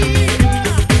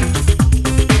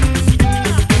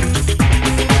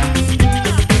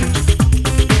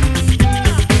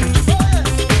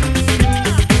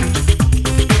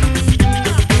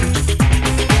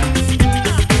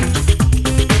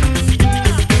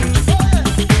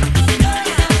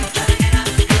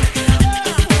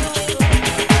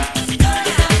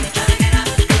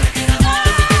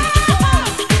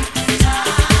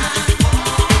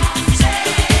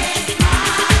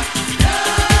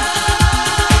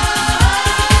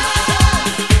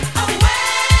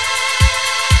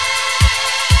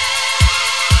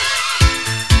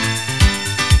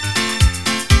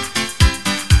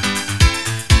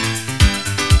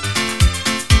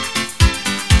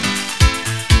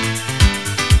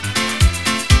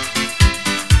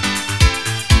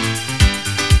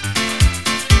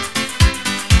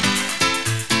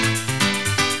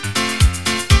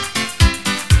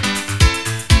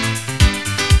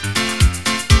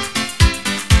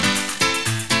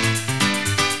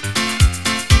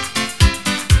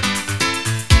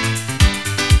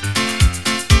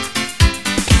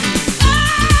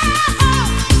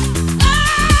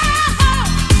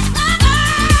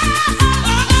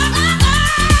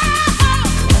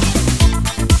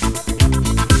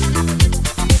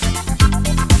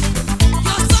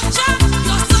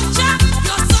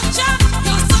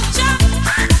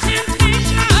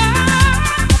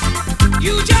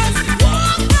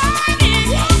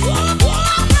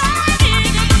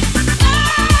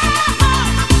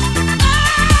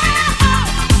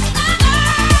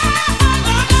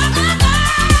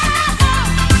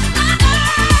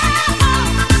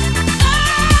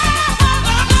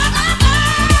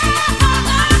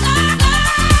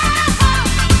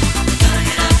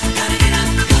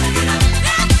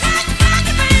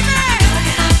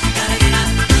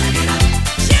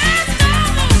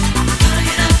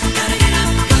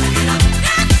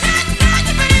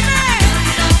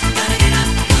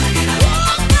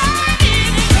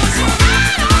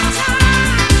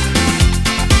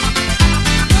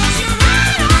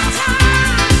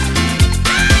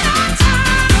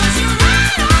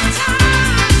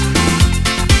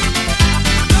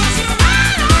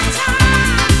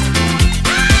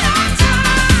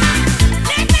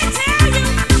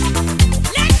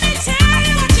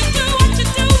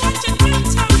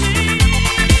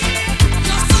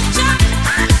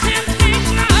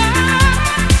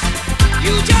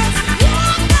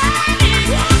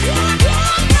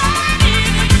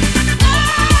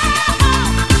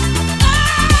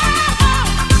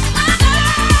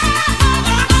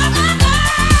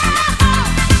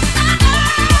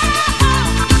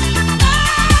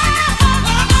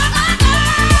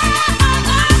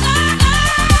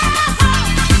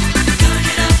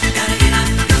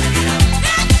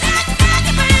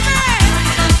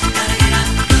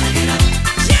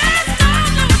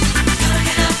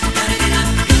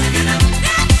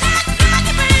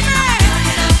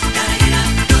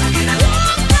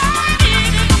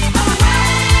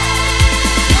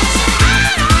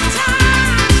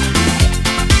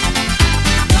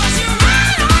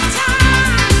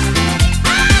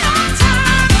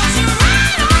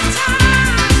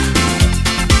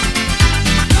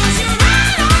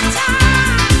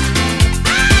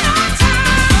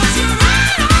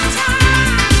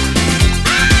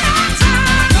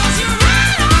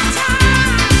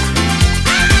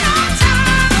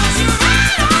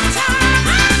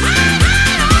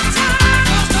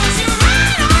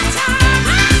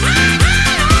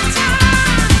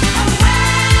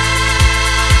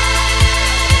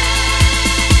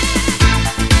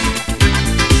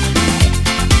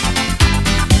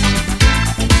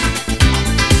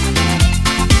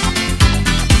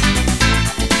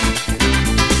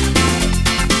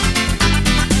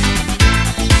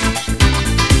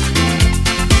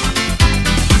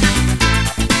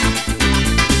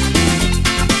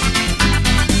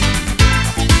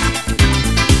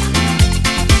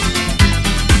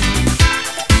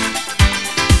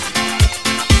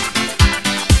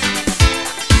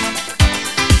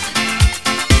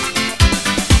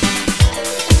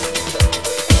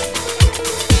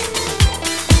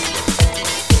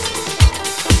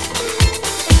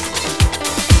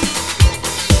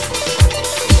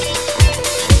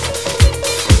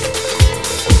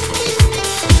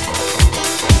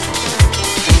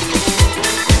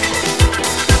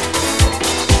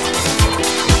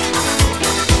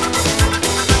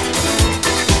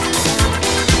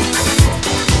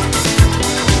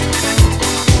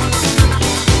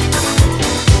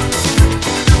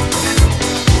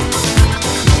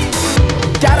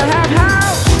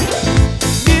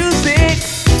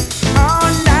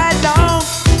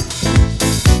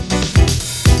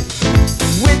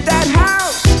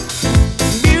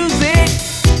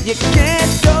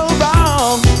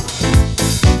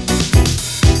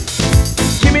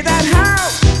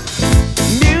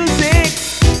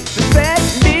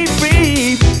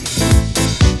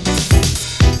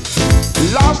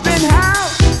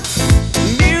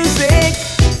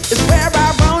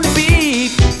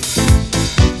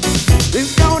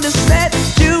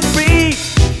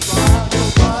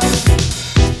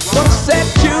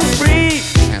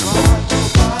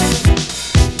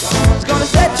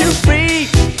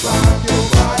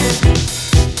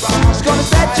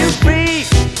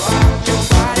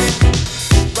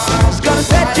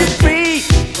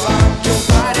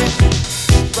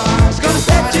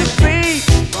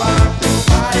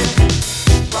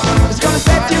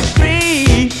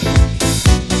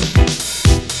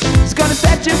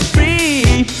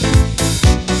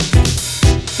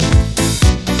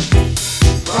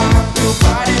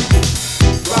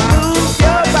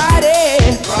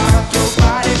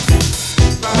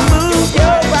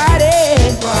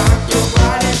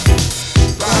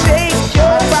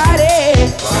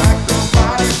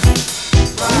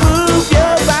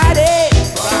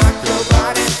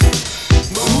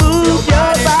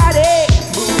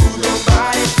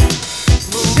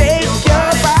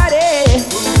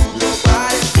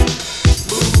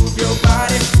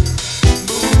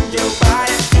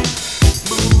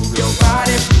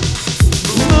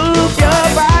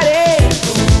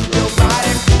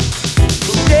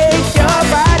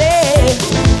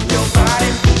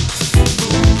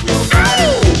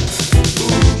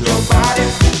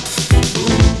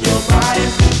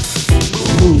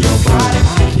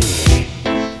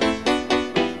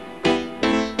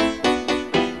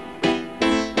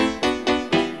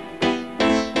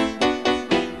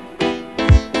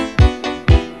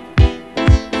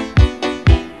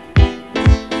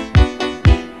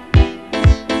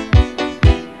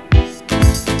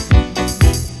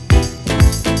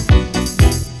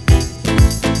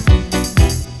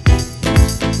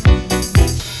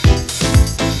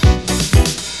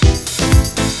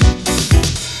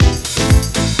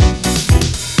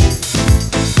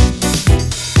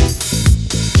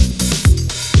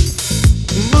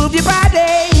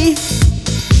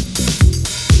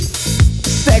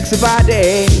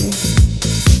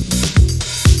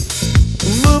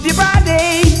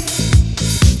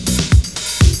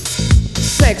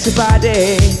 sexy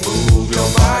body. Move your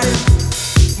body,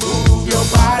 move your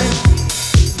body,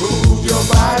 move your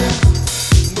body.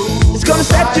 It's gonna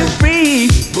set you free.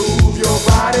 Move your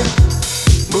body,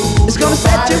 move. It's gonna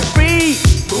set you free.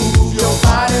 Move your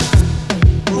body,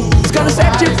 it's gonna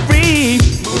set you free.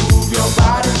 Move your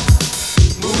body,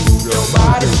 move your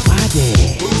body,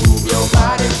 move your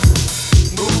body,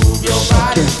 move your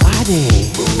body,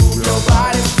 move your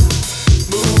body,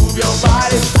 move your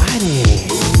body,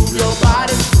 move your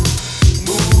body,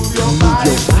 move your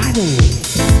body,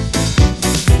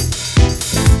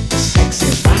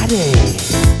 sexy body.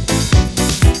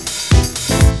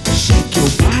 Shake your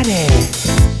body.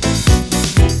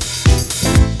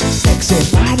 Sexy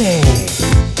body.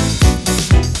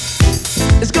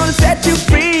 It's gonna set you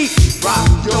free. rock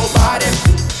your body,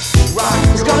 rock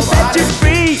It's your gonna set you body,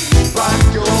 free.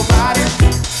 rock your body,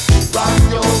 rock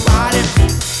your body,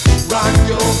 rock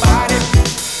your body,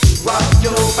 rock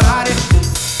your body,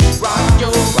 rock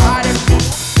your body,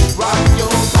 rock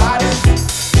your body,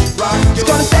 rock It's your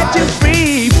gonna set you body,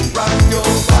 free. rock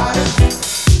your body,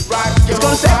 rock your It's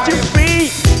gonna set you body,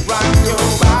 free. rock your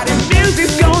body,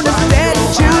 Music's gonna set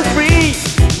you free.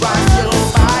 rock your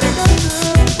body,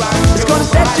 rock It's your gonna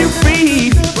set you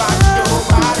free. rock your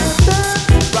body,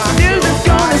 rock your Music's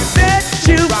gonna set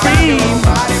you free.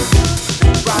 body,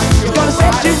 rock It's your gonna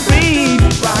set you free.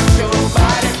 rock your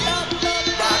body,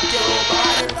 rock your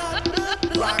body,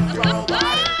 rock your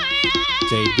body.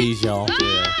 JB's, y'all.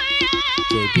 Yeah.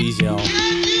 JB's, y'all.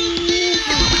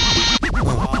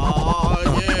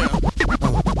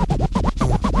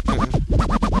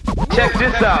 Check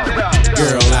this out.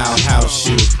 Girl, I'll house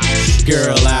you.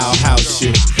 Girl, I'll house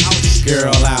you.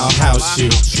 Girl, I'll house you.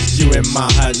 You in my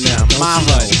hut now, my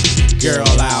hut. Girl,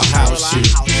 I'll house you.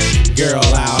 Girl,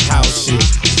 I'll house you.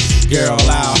 Girl,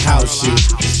 I'll house you.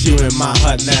 You in my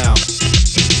hut now.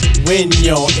 When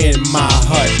you're in my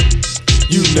hut,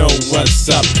 you know what's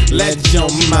up. Let your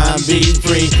mind be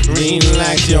free.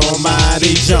 Relax your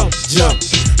body. Jump, jump.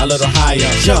 A little higher,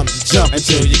 jump, jump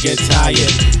until you get tired.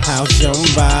 House your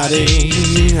body,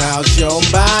 house your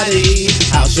body,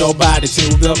 house your body to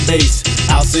the base.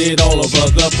 House it all over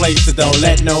the place, so don't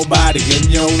let nobody get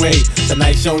in your way.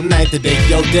 Tonight's your night, today's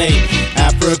your day.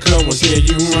 Africa will steer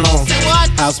you wrong. Say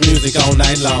what? House music all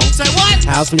night long. Say what?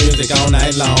 House music all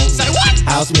night long. Say what?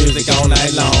 House music all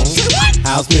night long. Say what?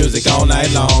 House music all night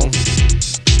long.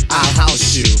 I'll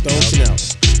house you. Don't you know?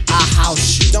 I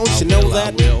house you. Don't you know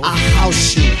that? I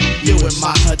house you. You in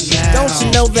my hut now. Don't you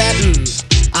know that?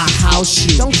 I house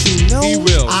you. Don't you know? He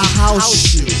will. I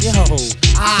house you. Yo.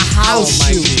 I house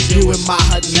you. You in my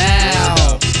hut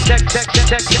now. Check this out.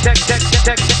 Check this out. Check this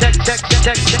out.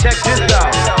 Check this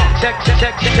out.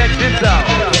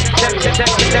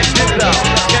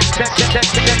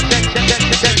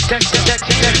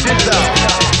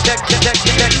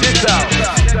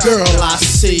 Girl, I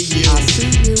see you.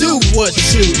 Do what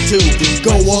you do.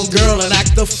 Go on, girl, and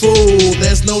act the fool.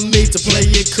 There's no need to play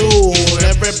it cool.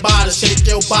 Everybody shake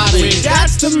your body. We got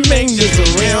to make this a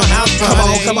real house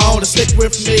party. Come on, and stick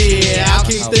with me. I'll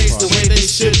keep things the way they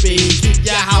should be. Keep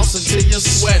your house until you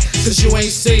sweat, cause you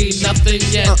ain't seen nothing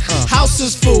yet. House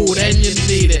is food and you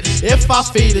need it. If I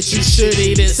feed it, you should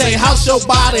eat it. Say, house your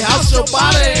body, house your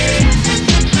body.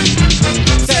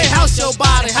 Say, house your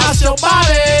body, house your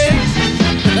body.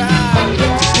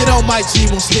 You know my G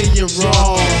won't steer you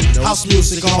wrong. House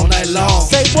music all night long.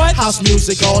 Say what? House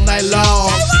music all night long.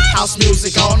 House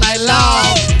music all night long.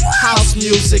 House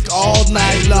music all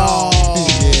night long.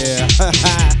 Yeah.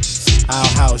 I'll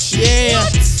house you. Yeah.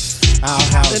 I'll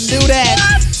house Then you. do that.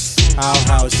 I'll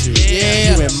house you.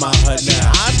 Yeah. You in my hut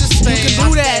now. I understand. You can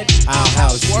do that. I'll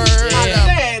house you. Word.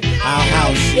 Yeah. I'll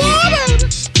house you.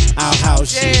 I'll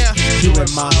house you. Yeah. You in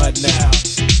my hut now.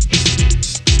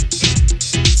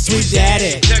 Sweet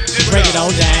daddy, break it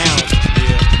on down.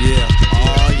 Yeah.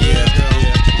 Oh yeah.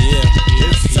 Yeah.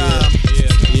 It's time.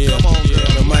 Yeah. Come on,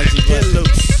 girl. The mighty Get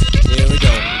loose. Here we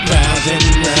go. Round and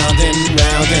round and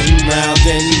round and round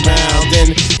and round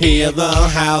and hear the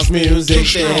house music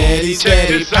steady,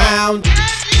 steady pound.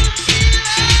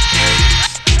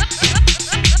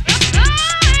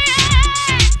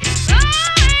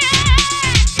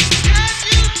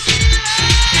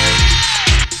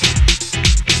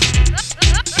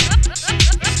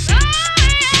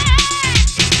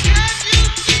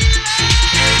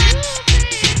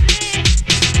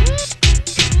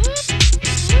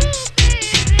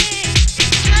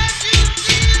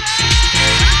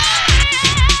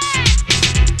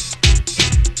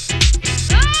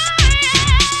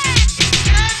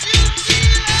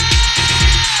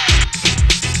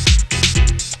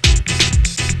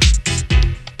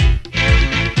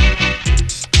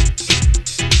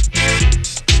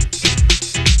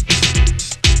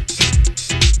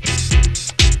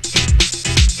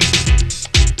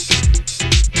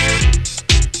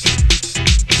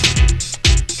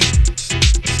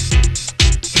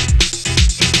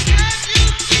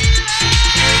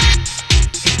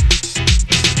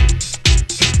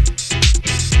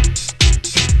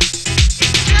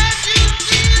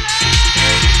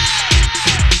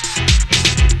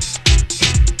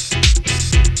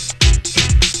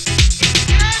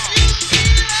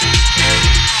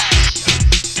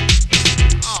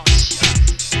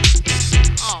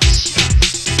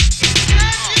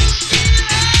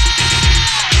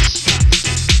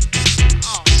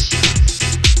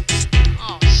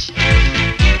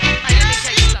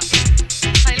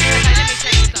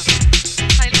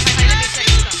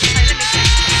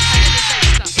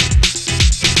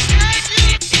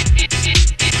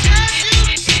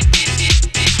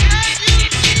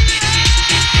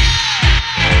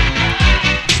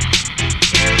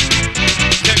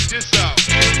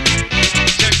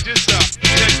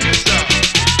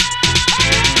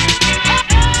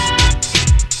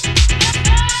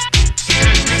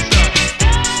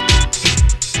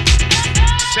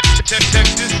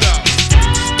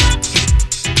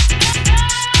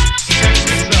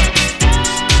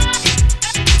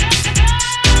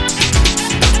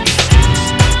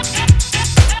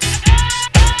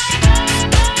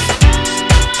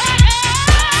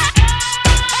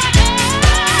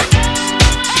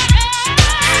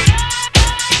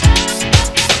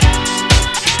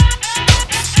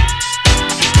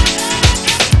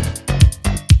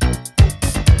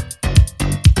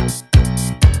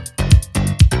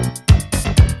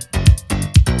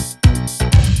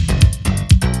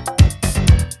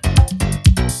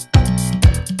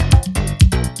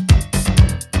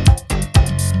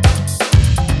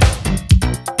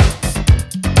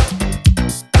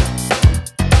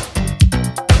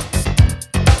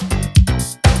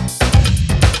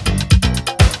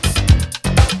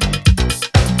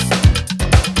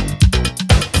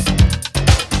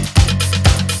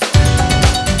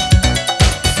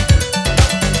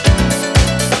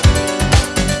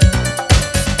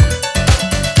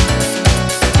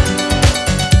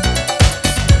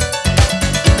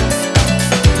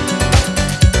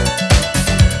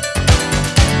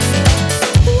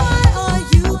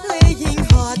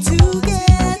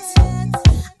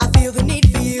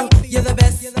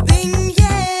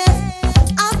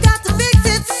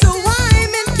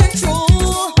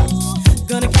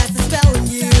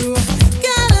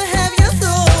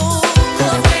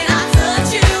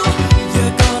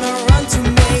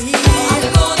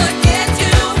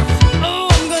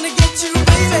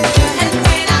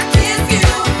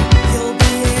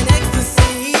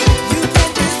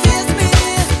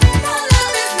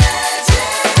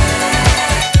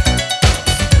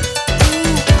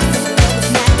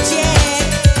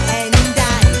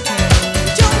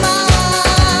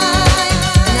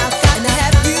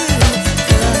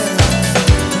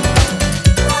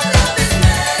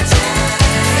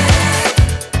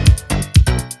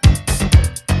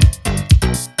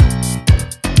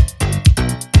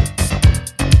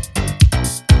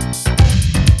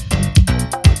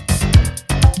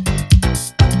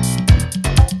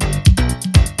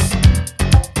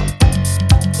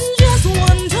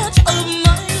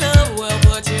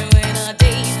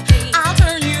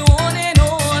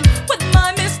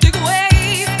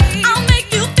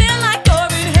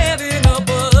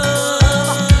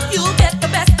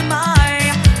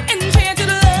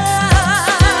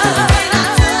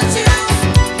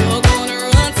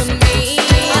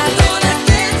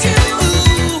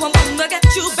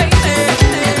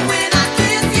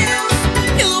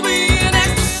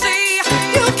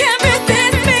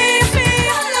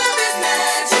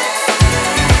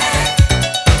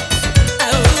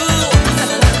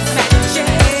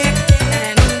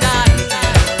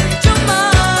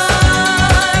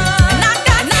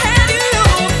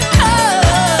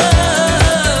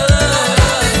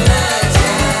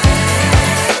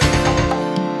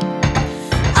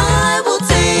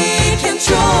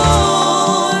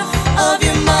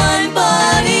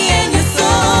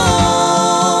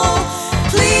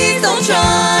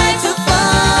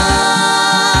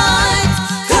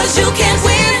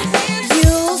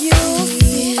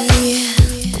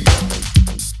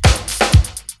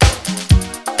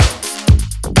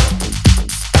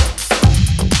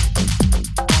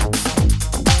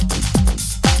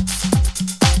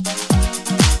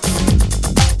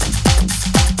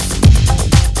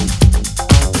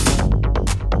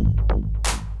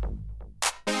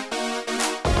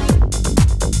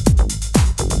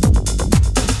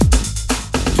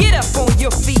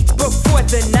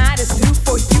 the night is through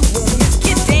for you. Won't miss.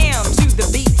 Get down to the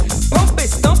beat. Bump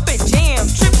it, stomp it, jam,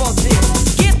 trip on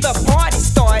this. Get the party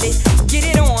started. Get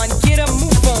it on, get a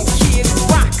move on, kid.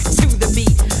 Rock to the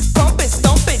beat. Bump it,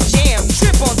 stomp it, jam,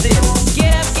 trip on this.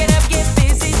 Get up, get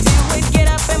busy, do it.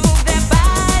 Get up and move that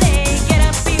body. Get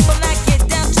up, people, now get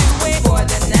down to it. Before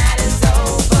the night is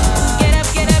over. Get up,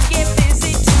 get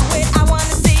busy, do it. I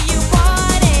wanna see you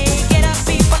party. Get up,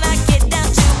 people, now get down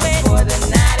to it. Before the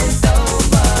night is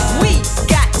over. We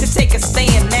got to take a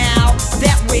stand now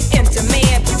that we're into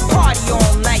man.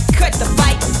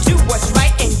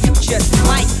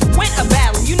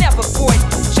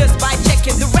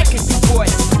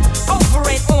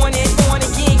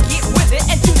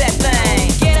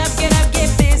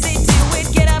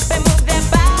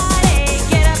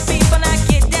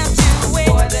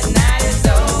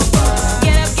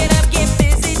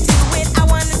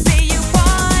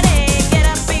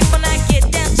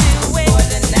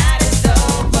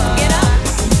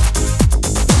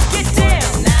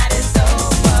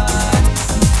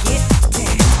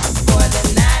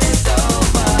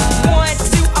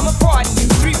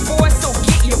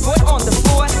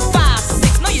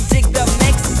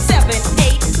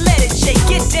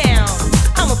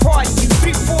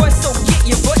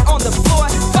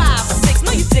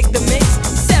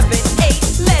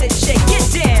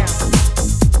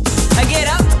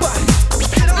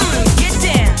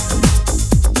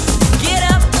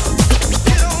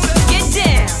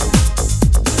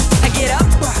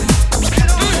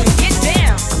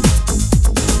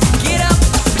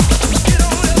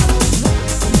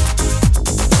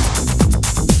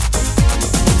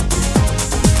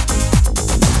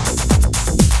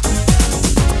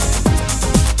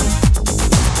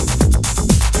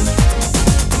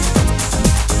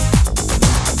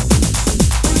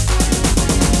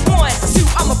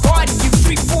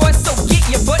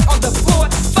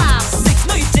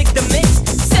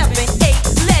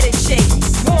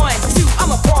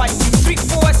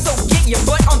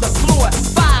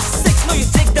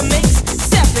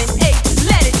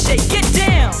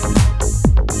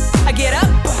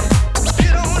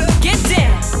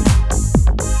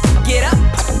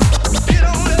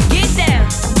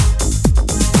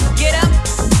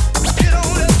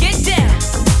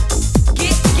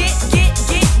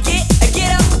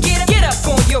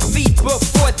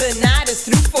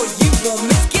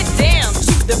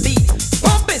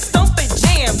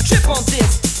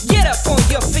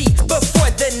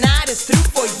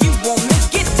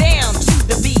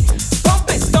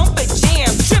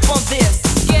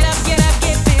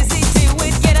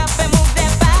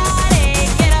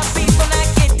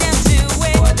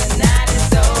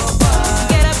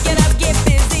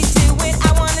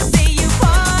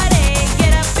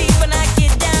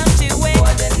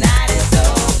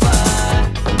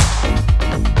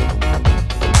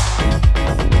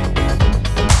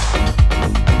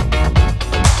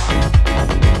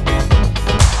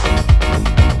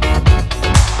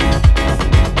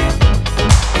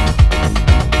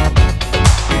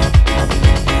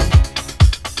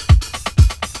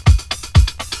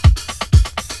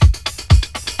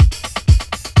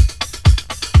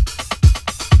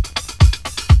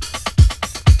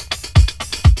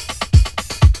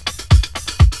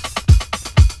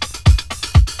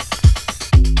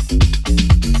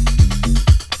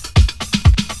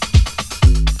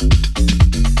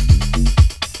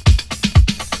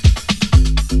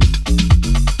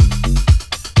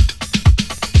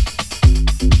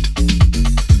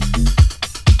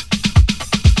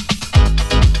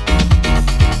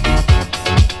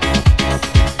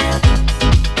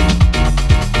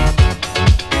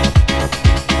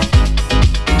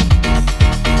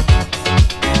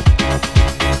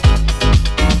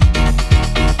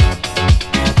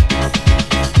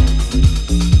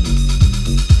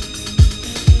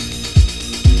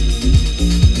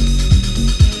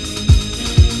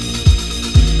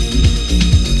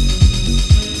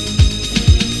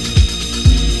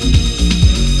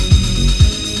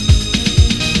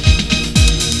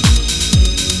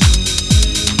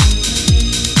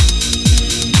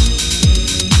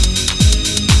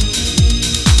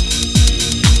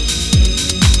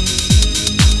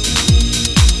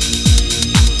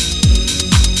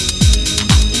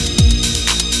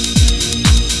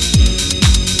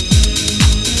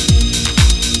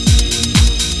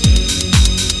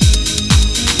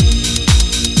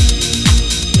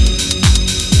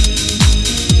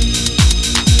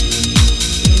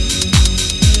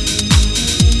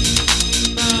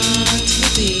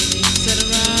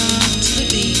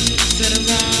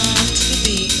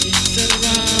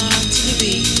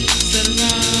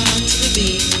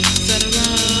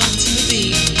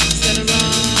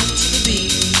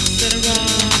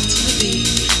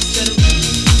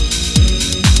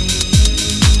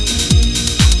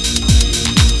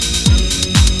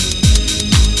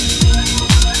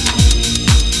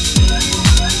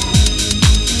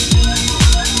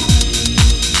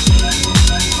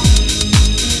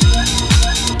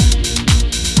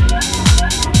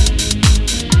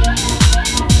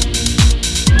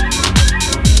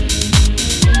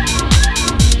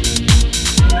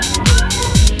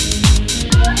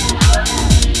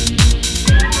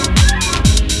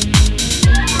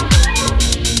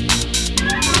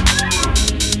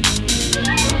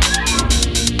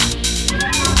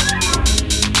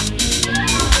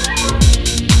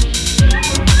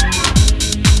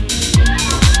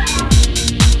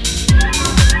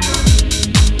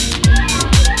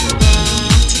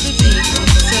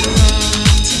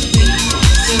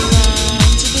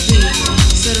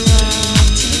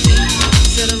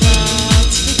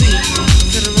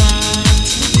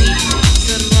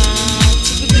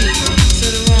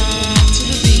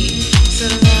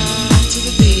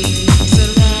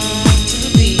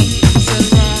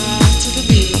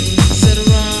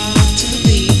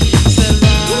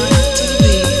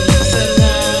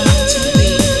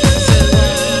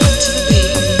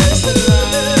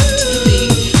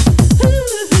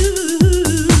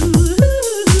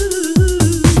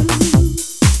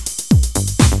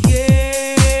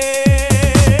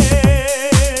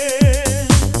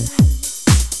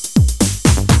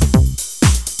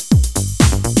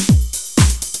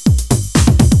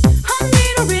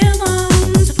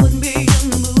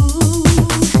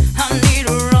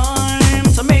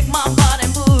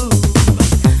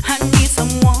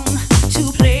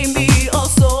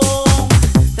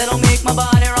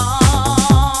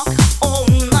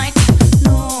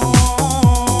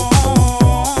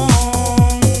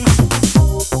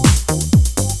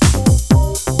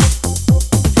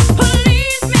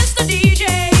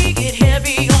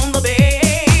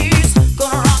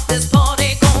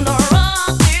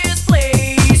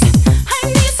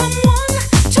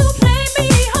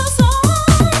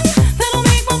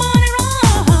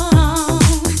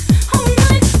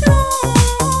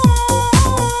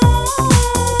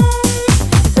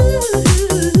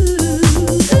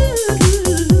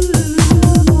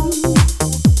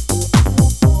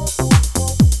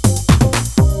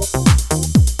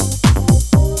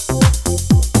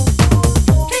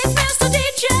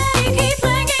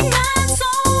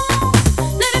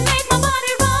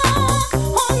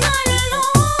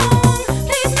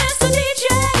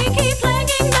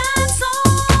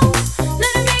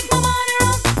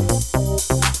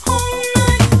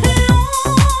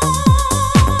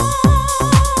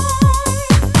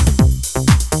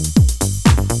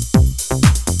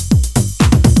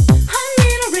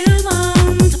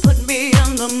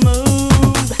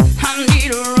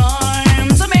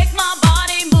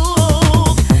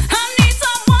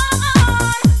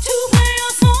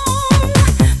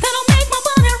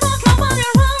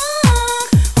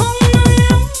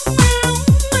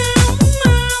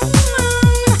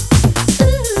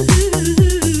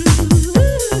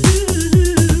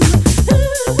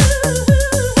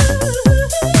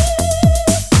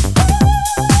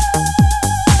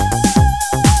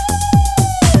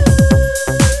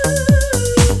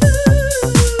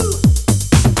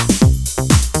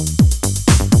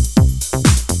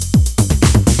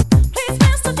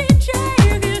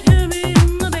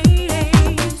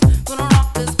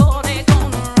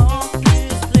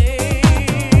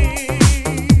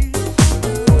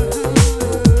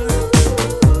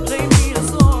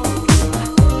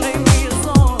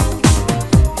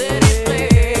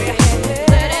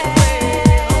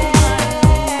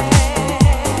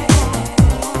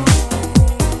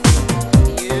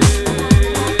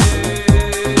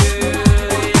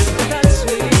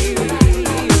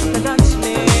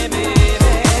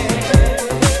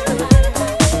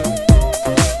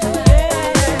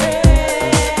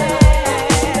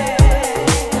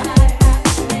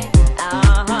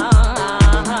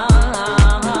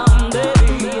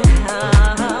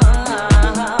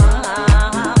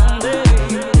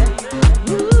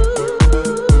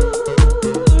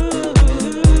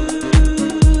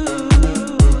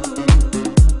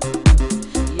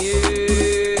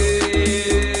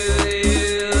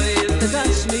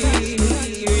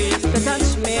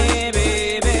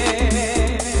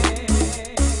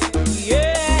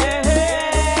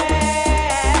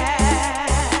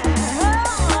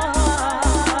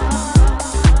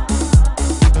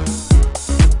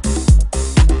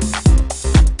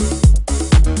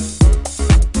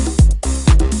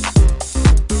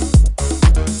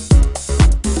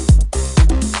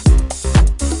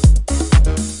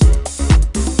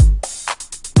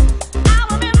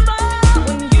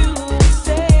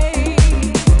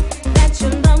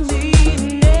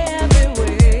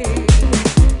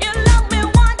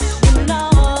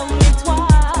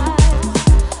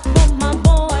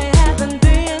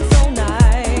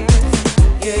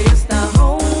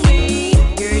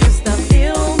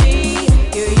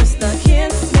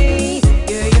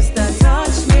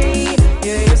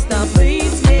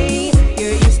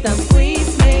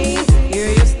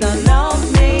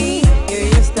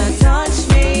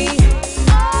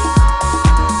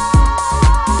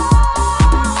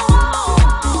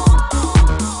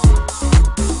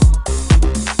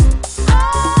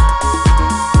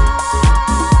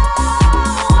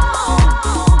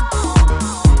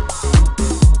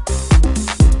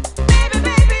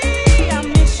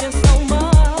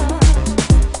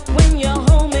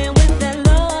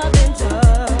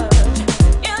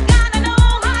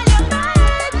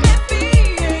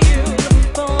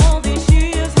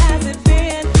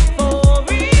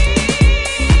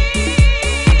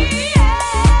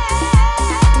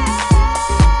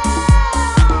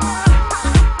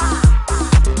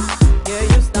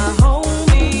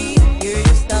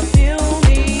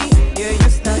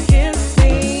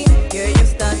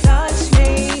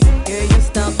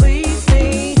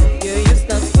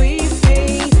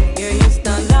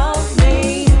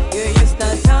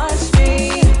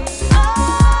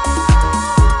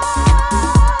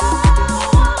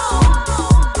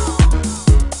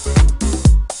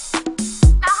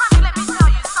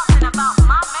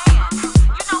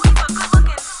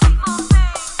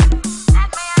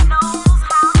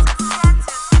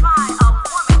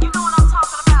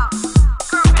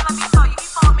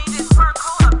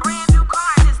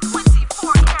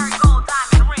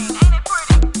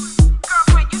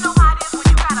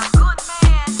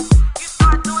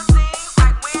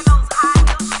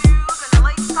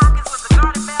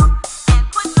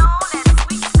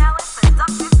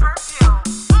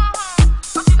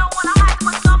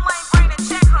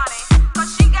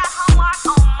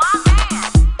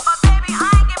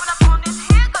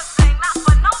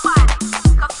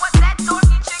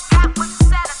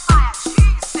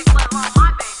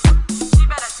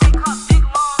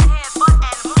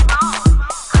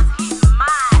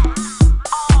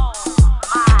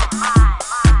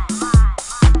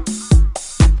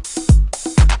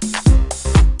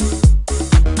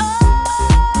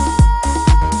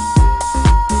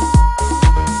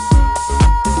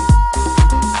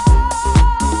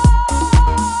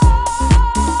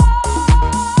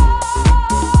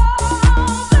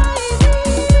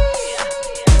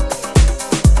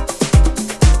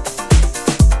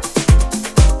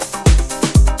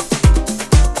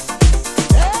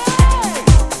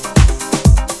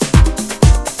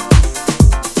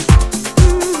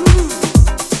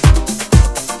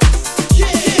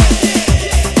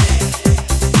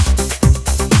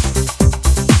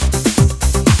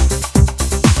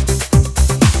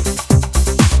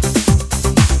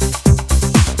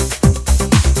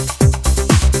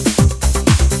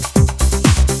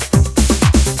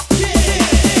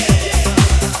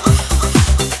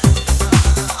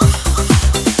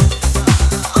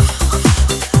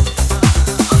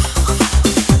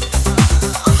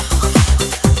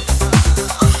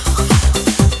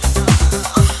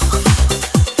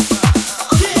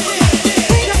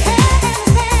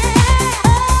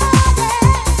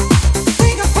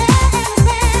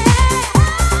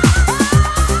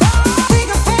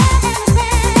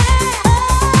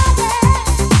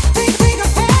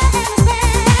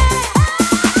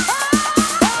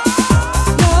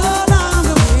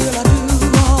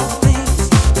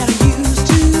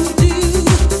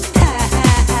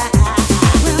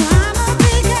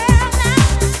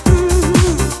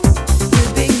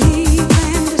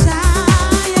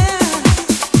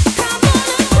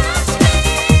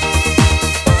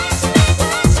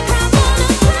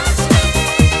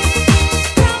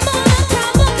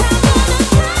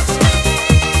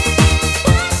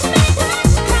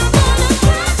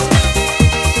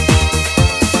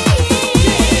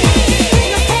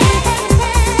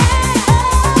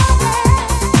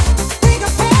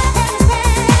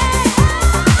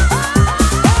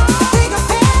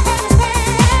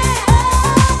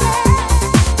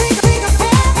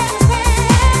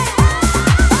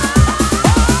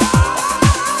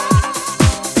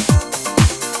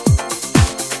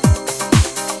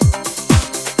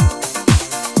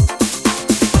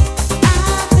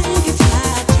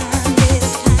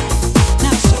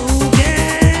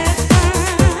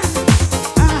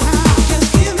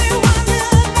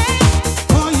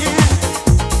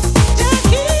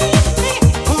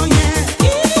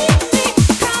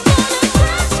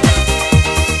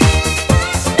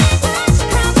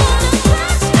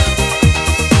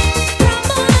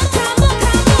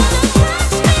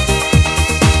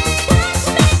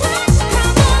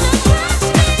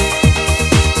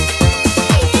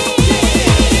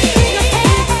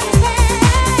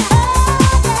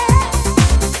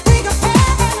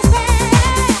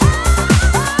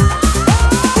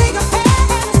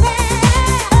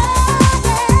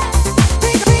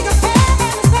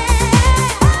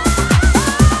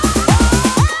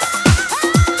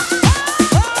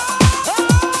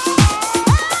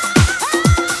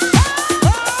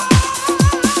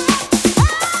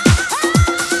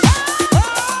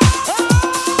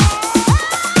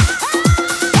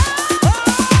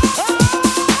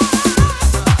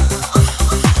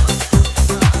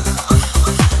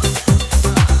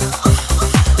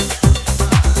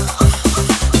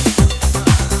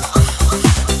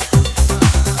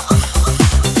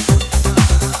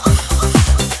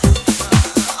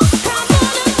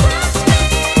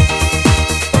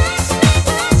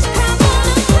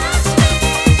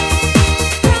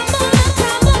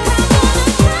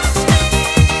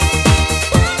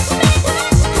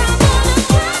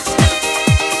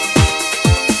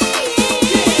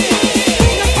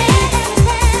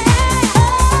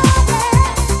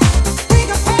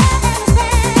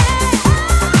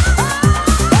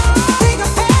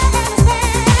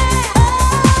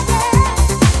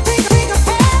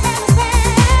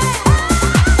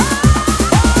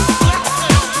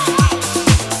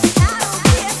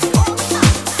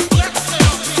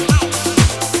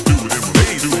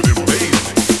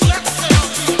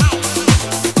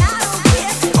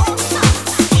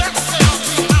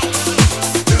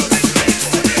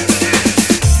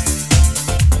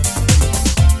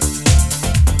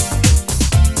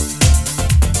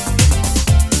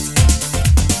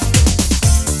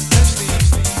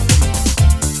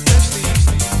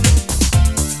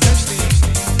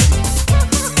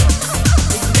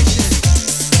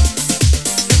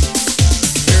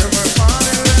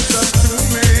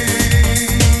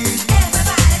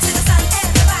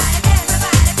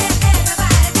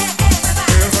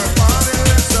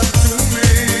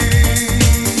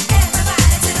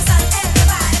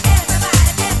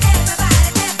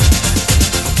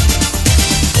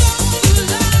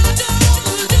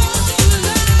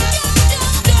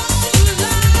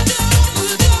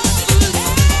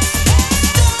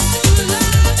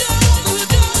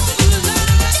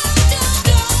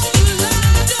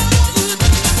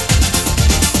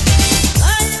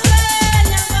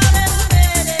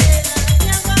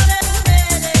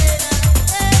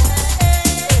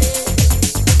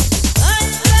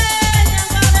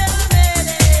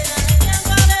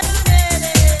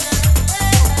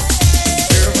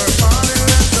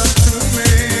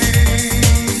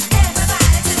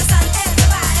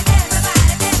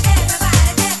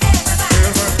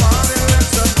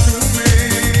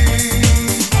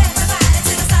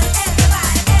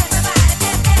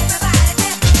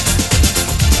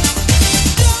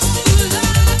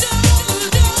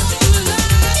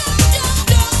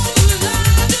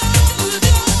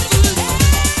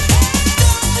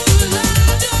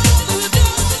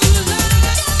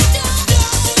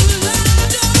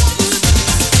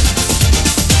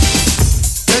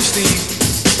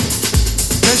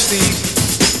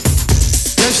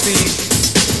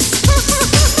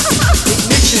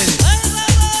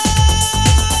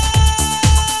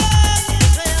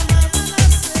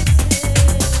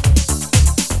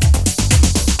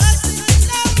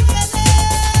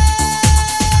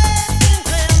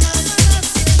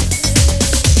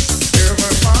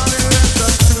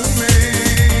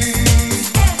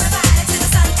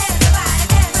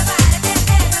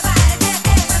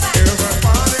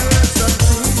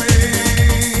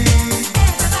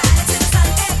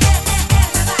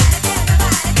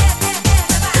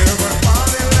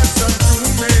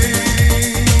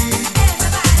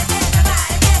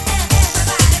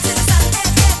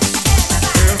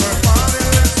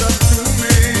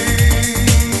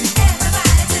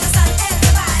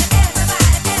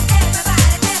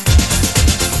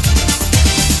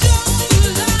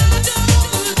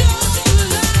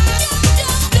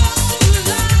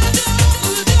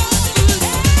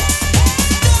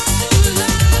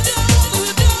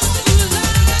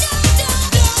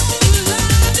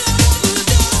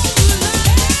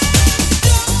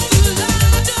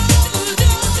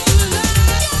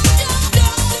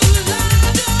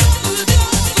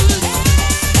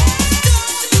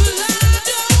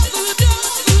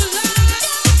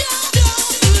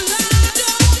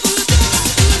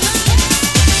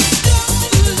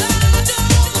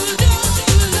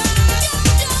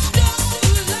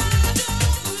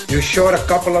 You short a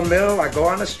couple of mil, I go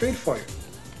on the street for you.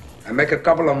 I make a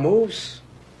couple of moves.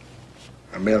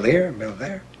 A mil here, a mil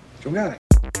there. You got it.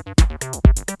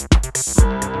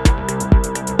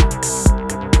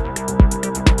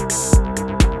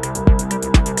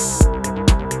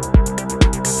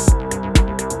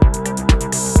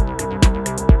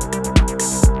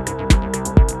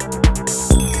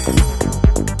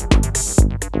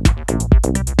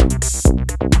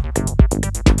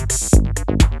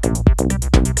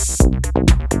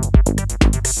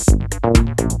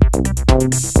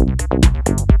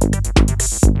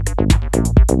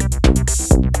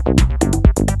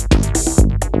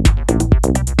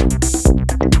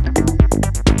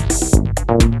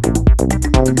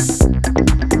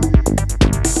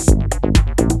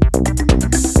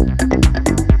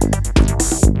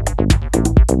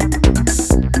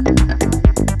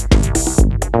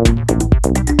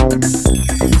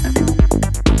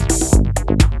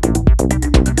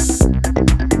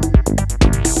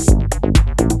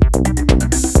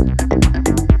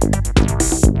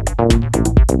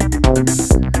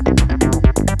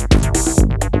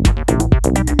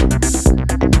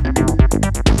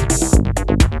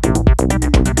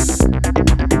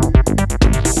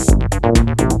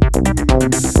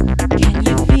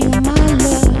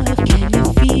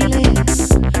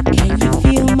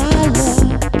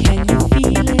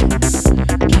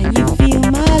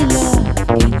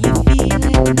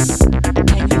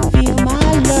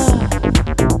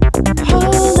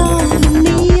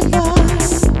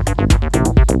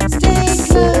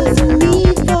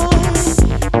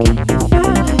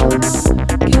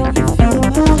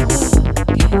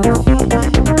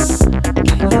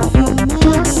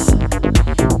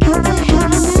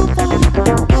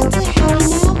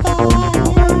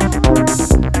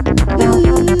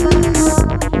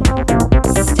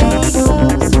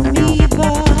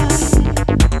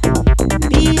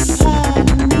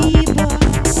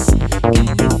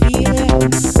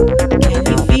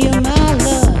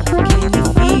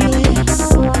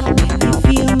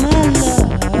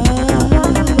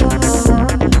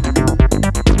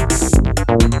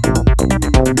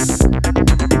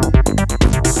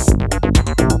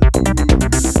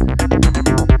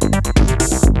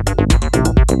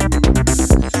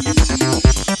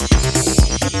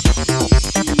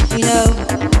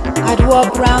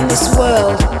 Walk round this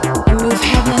world and move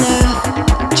heaven and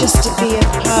earth just to be a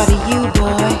part of you,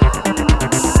 boy.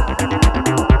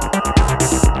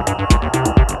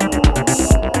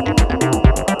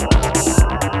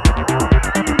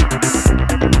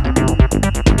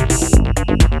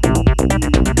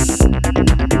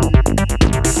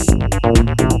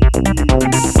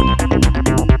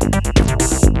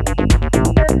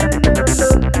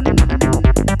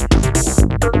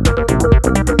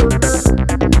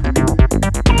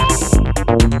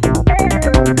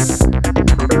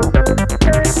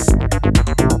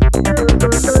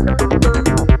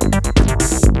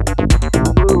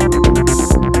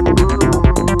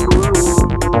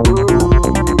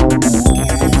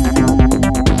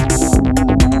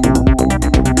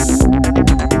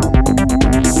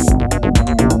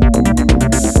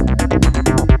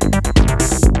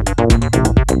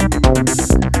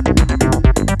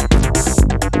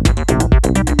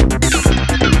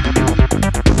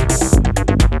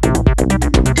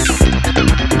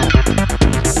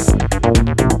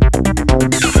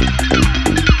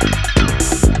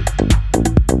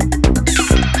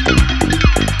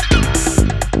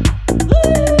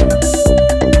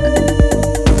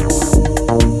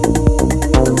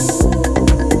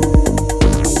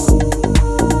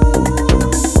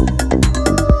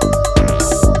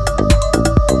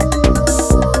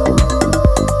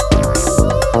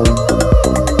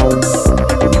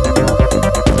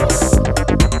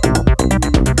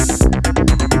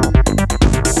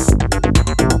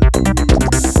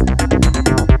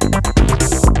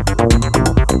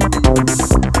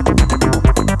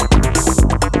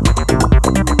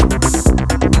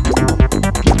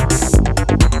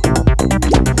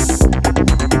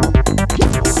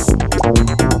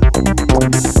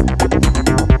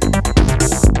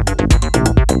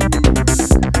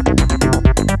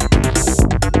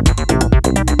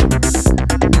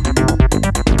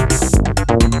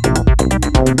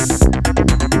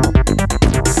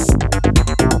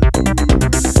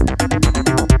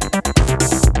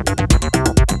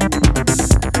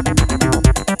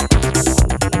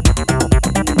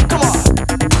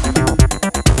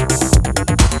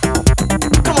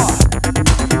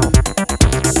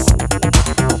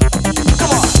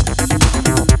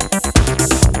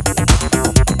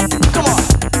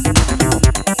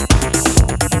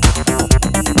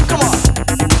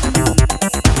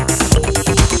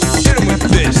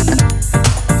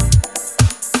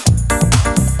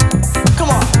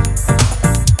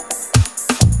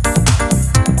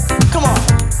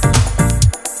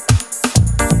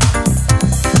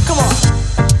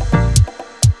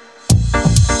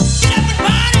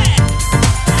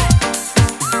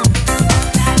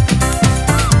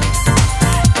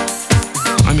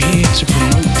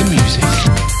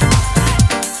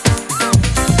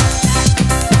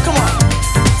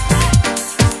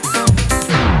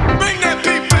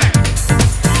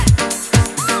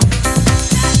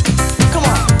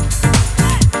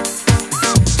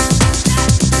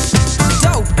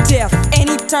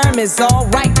 term is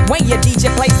alright. When your DJ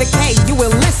plays the K, you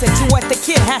will listen to what the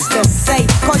kid has to say.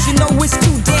 Cause you know it's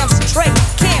too damn straight.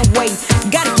 Can't wait,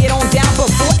 gotta get on down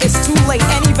before it's too late.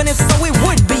 And even if so, it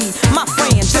would be, my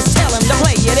friend, just tell him to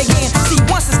play it again. See,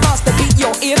 once it starts to beat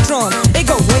your eardrum, it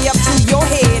goes way up to your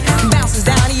head, bounces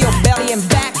down to your belly and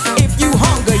back. If you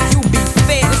hunger, you be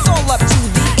fed. It's all up to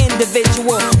the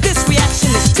individual. This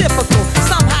reaction is typical.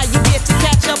 Somehow you get to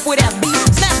catch up with that beat.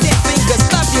 Snap that finger,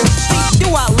 stuff your feet.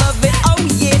 Do I love it? Oh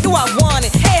yeah. Do I want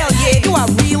it? Hell yeah. Do I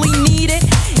really need it?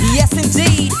 Yes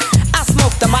indeed. I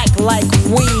smoke the mic like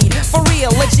weed. For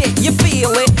real, legit, you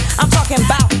feel it. I'm talking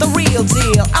about the real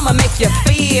deal. I'ma make you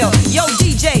feel. Yo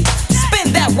DJ,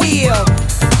 spin that wheel.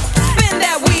 Spin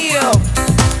that wheel.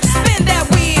 Spin that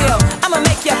wheel. I'ma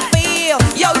make you feel.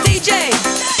 Yo DJ,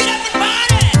 get up and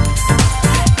party.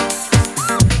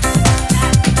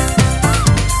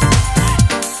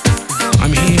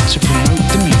 I'm here to promote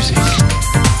the music.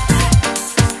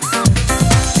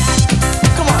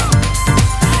 Come on.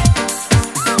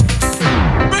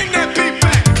 Bring that beat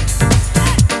back.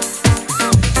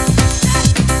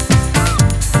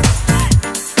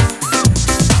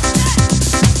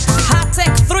 High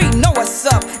Tech 3, know what's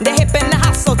up. The hip in the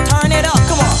house, so turn it up.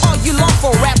 Come on, all you long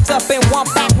for wrapped up in one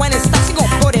pack. When it stops, you gon'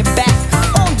 put it back.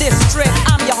 On this trip,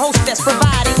 I'm your hostess,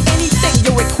 providing anything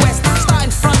you request.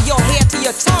 Starting from your hair to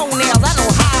your toenails, I know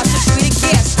how to treat a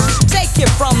guest. Take it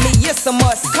from me, it's a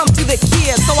must. Come to the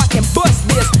kids so I can bust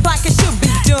this like it should be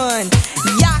done.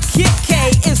 Ya Kid K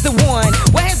is the one.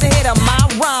 Well, here's the hit of my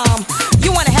rhyme.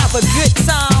 You wanna have a good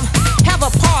time? Have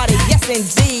a party, yes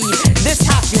indeed. This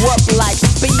hops you up like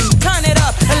speed. Turn it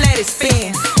up and let it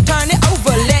spin. Turn it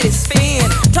over, let it spin.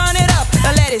 Turn it up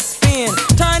and let it spin.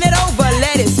 Turn it over,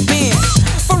 let it spin.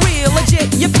 For real,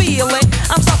 legit, you feel it.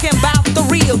 I'm talking about the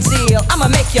real deal. I'ma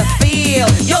make you feel.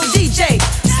 Yo DJ,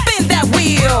 spin that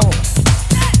wheel.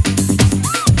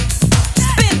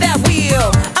 Spin that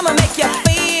wheel. I'ma make you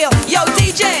feel. Yo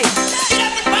DJ, get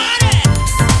up and party.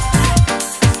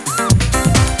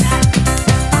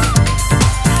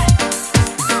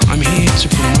 I'm here to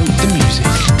promote the music.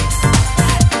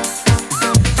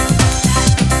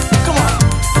 Come on.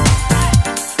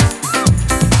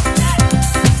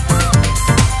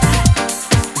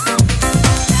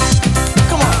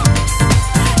 Come on.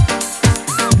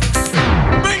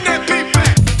 Bring that beat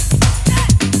back.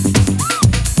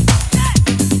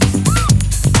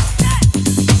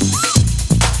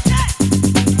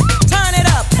 Turn it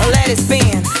up, let it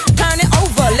spin. Turn it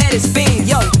over, let it spin.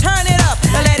 Yo, turn it up,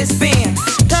 let it spin.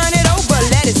 Turn it over,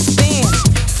 let it spin.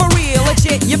 For real,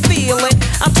 legit, you feel it.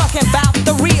 I'm talking about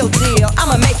the real deal.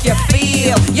 I'ma make you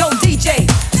feel. Yo, DJ,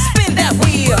 spin that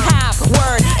wheel. Hop,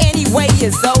 word, anyway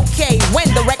is okay. When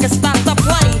the record starts to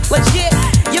play, legit,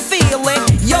 you feel it.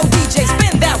 Yo, DJ,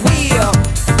 spin that wheel.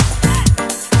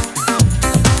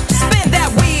 Spin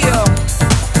that wheel.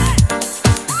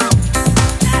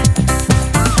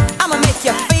 I'ma make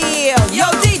you feel. Yo,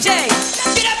 DJ,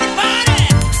 get up and party.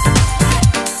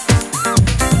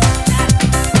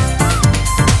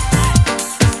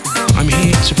 I'm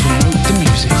here to promote the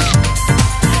music.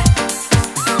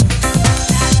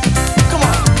 Come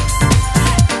on.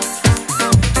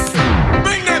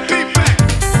 Bring that beat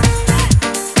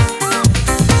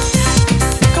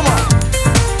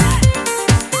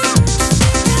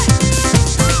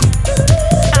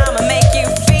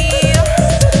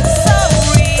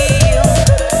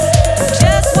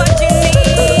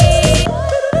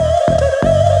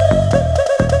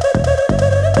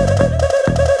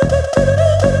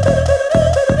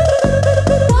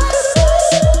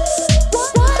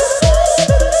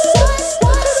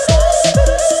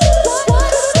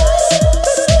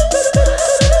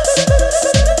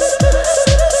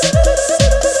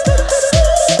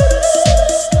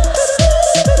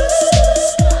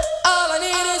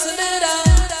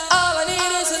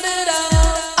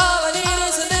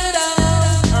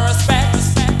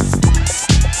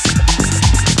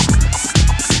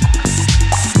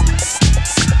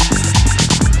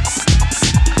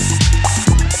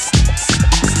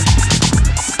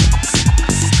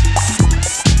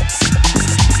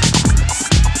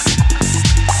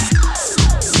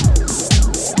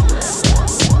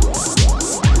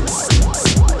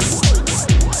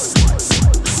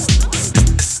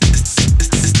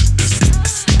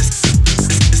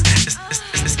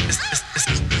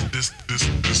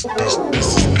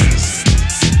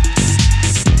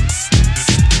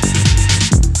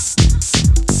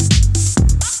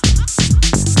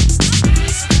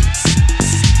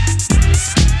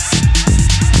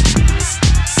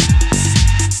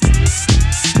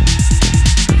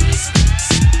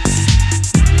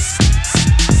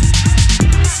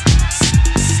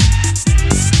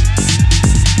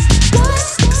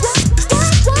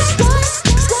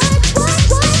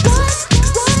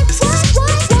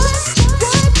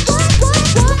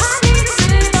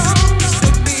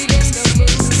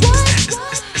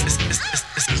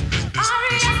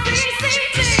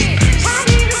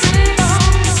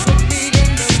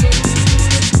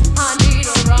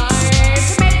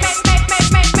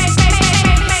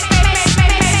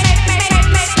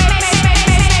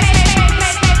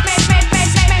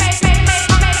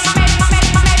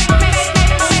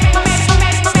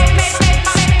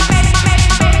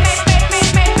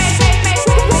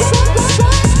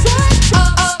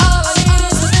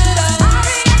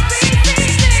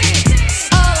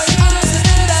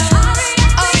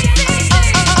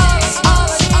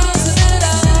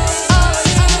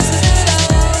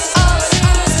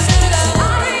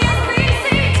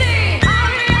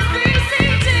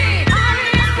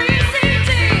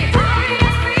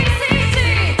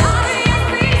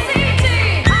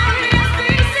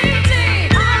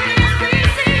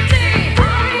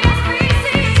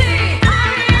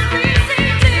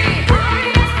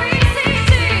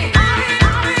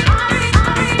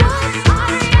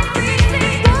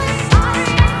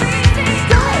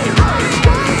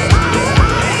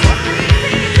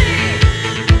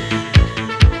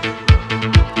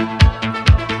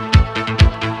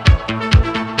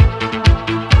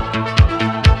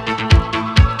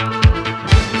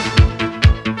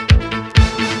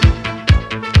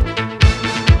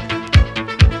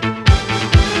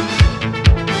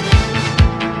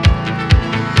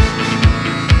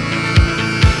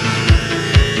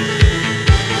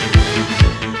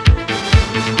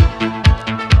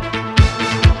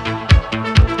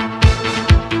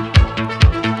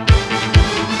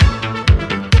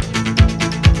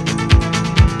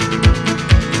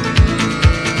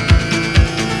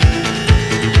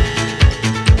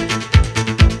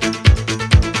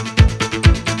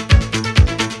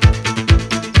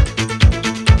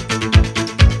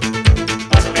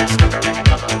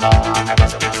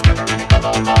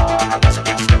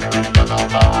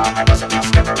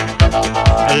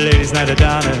Ladies' night at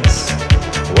Donna's,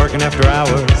 working after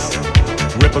hours.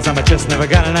 Ripples on my chest, never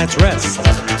got a night's rest.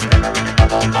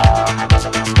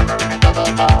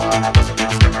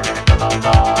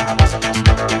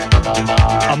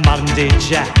 A modern day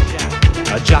jack,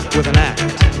 a jock with an act.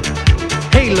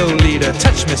 Halo leader,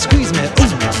 touch me, squeeze me, ooh.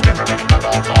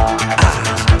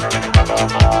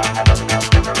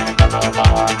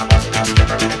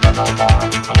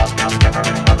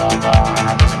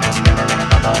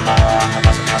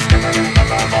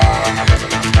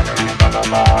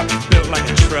 Built like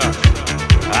a truck,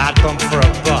 I'd bump for a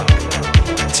buck.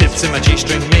 Tips in my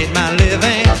G-string made my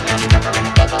living.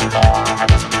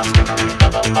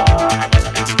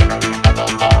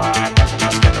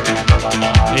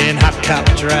 In hot cop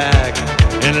drag,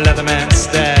 in Leatherman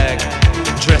stag,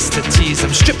 dressed to tease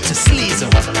 'em, stripped to sleaze 'em.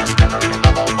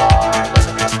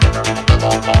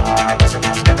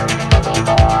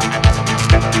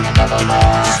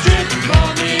 Strip for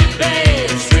me,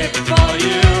 babe, strip for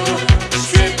you.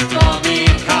 Strip for me,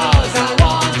 'cause I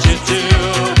want you to.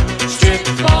 Strip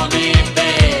for me,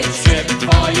 babe, strip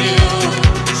for you.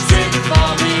 Strip for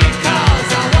me,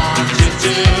 'cause I want you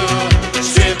to.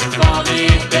 Strip for me,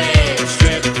 babe,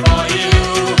 strip for you.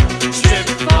 Strip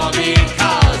for me,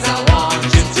 'cause I want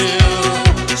you to.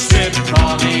 Strip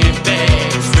for me,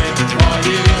 babe, strip for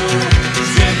you.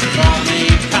 Strip for me,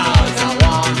 'cause I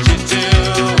want you to.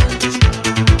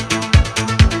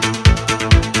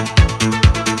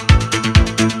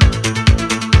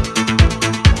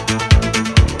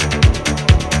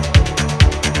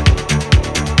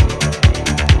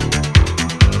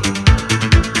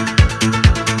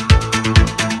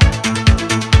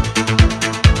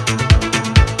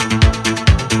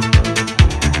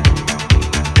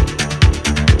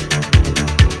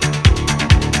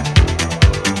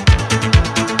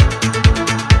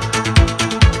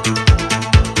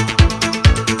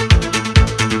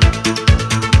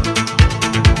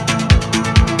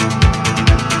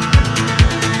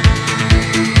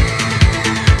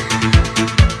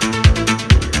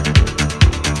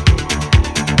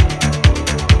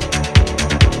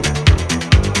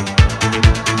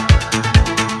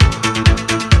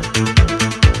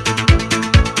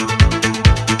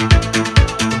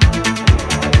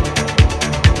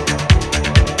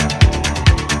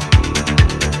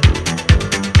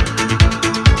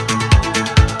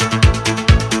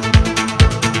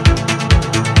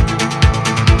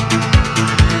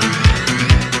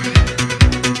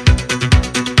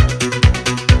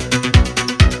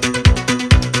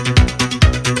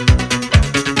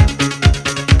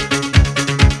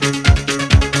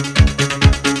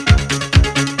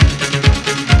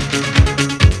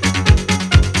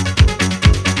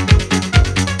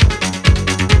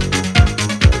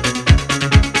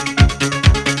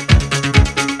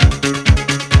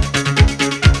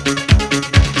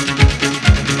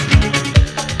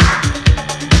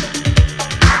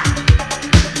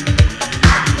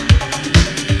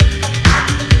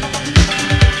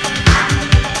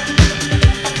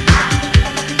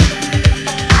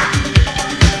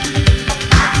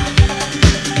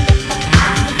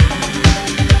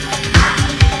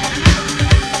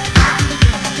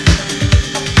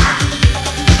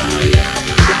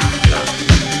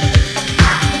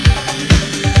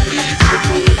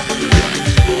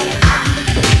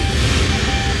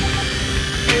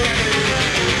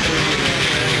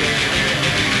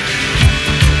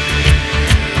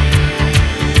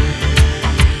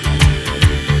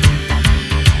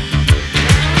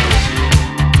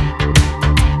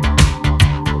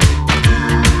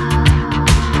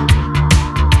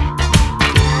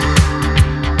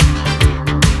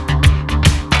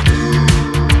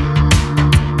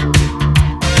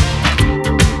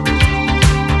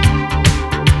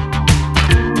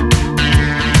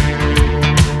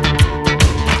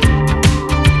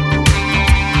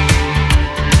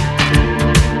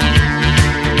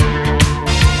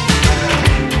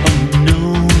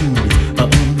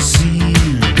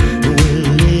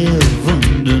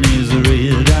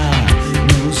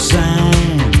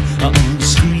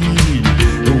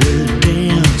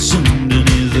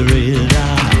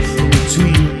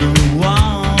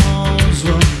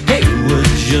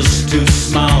 Just too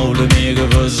small to make a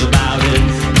fuss about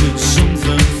it.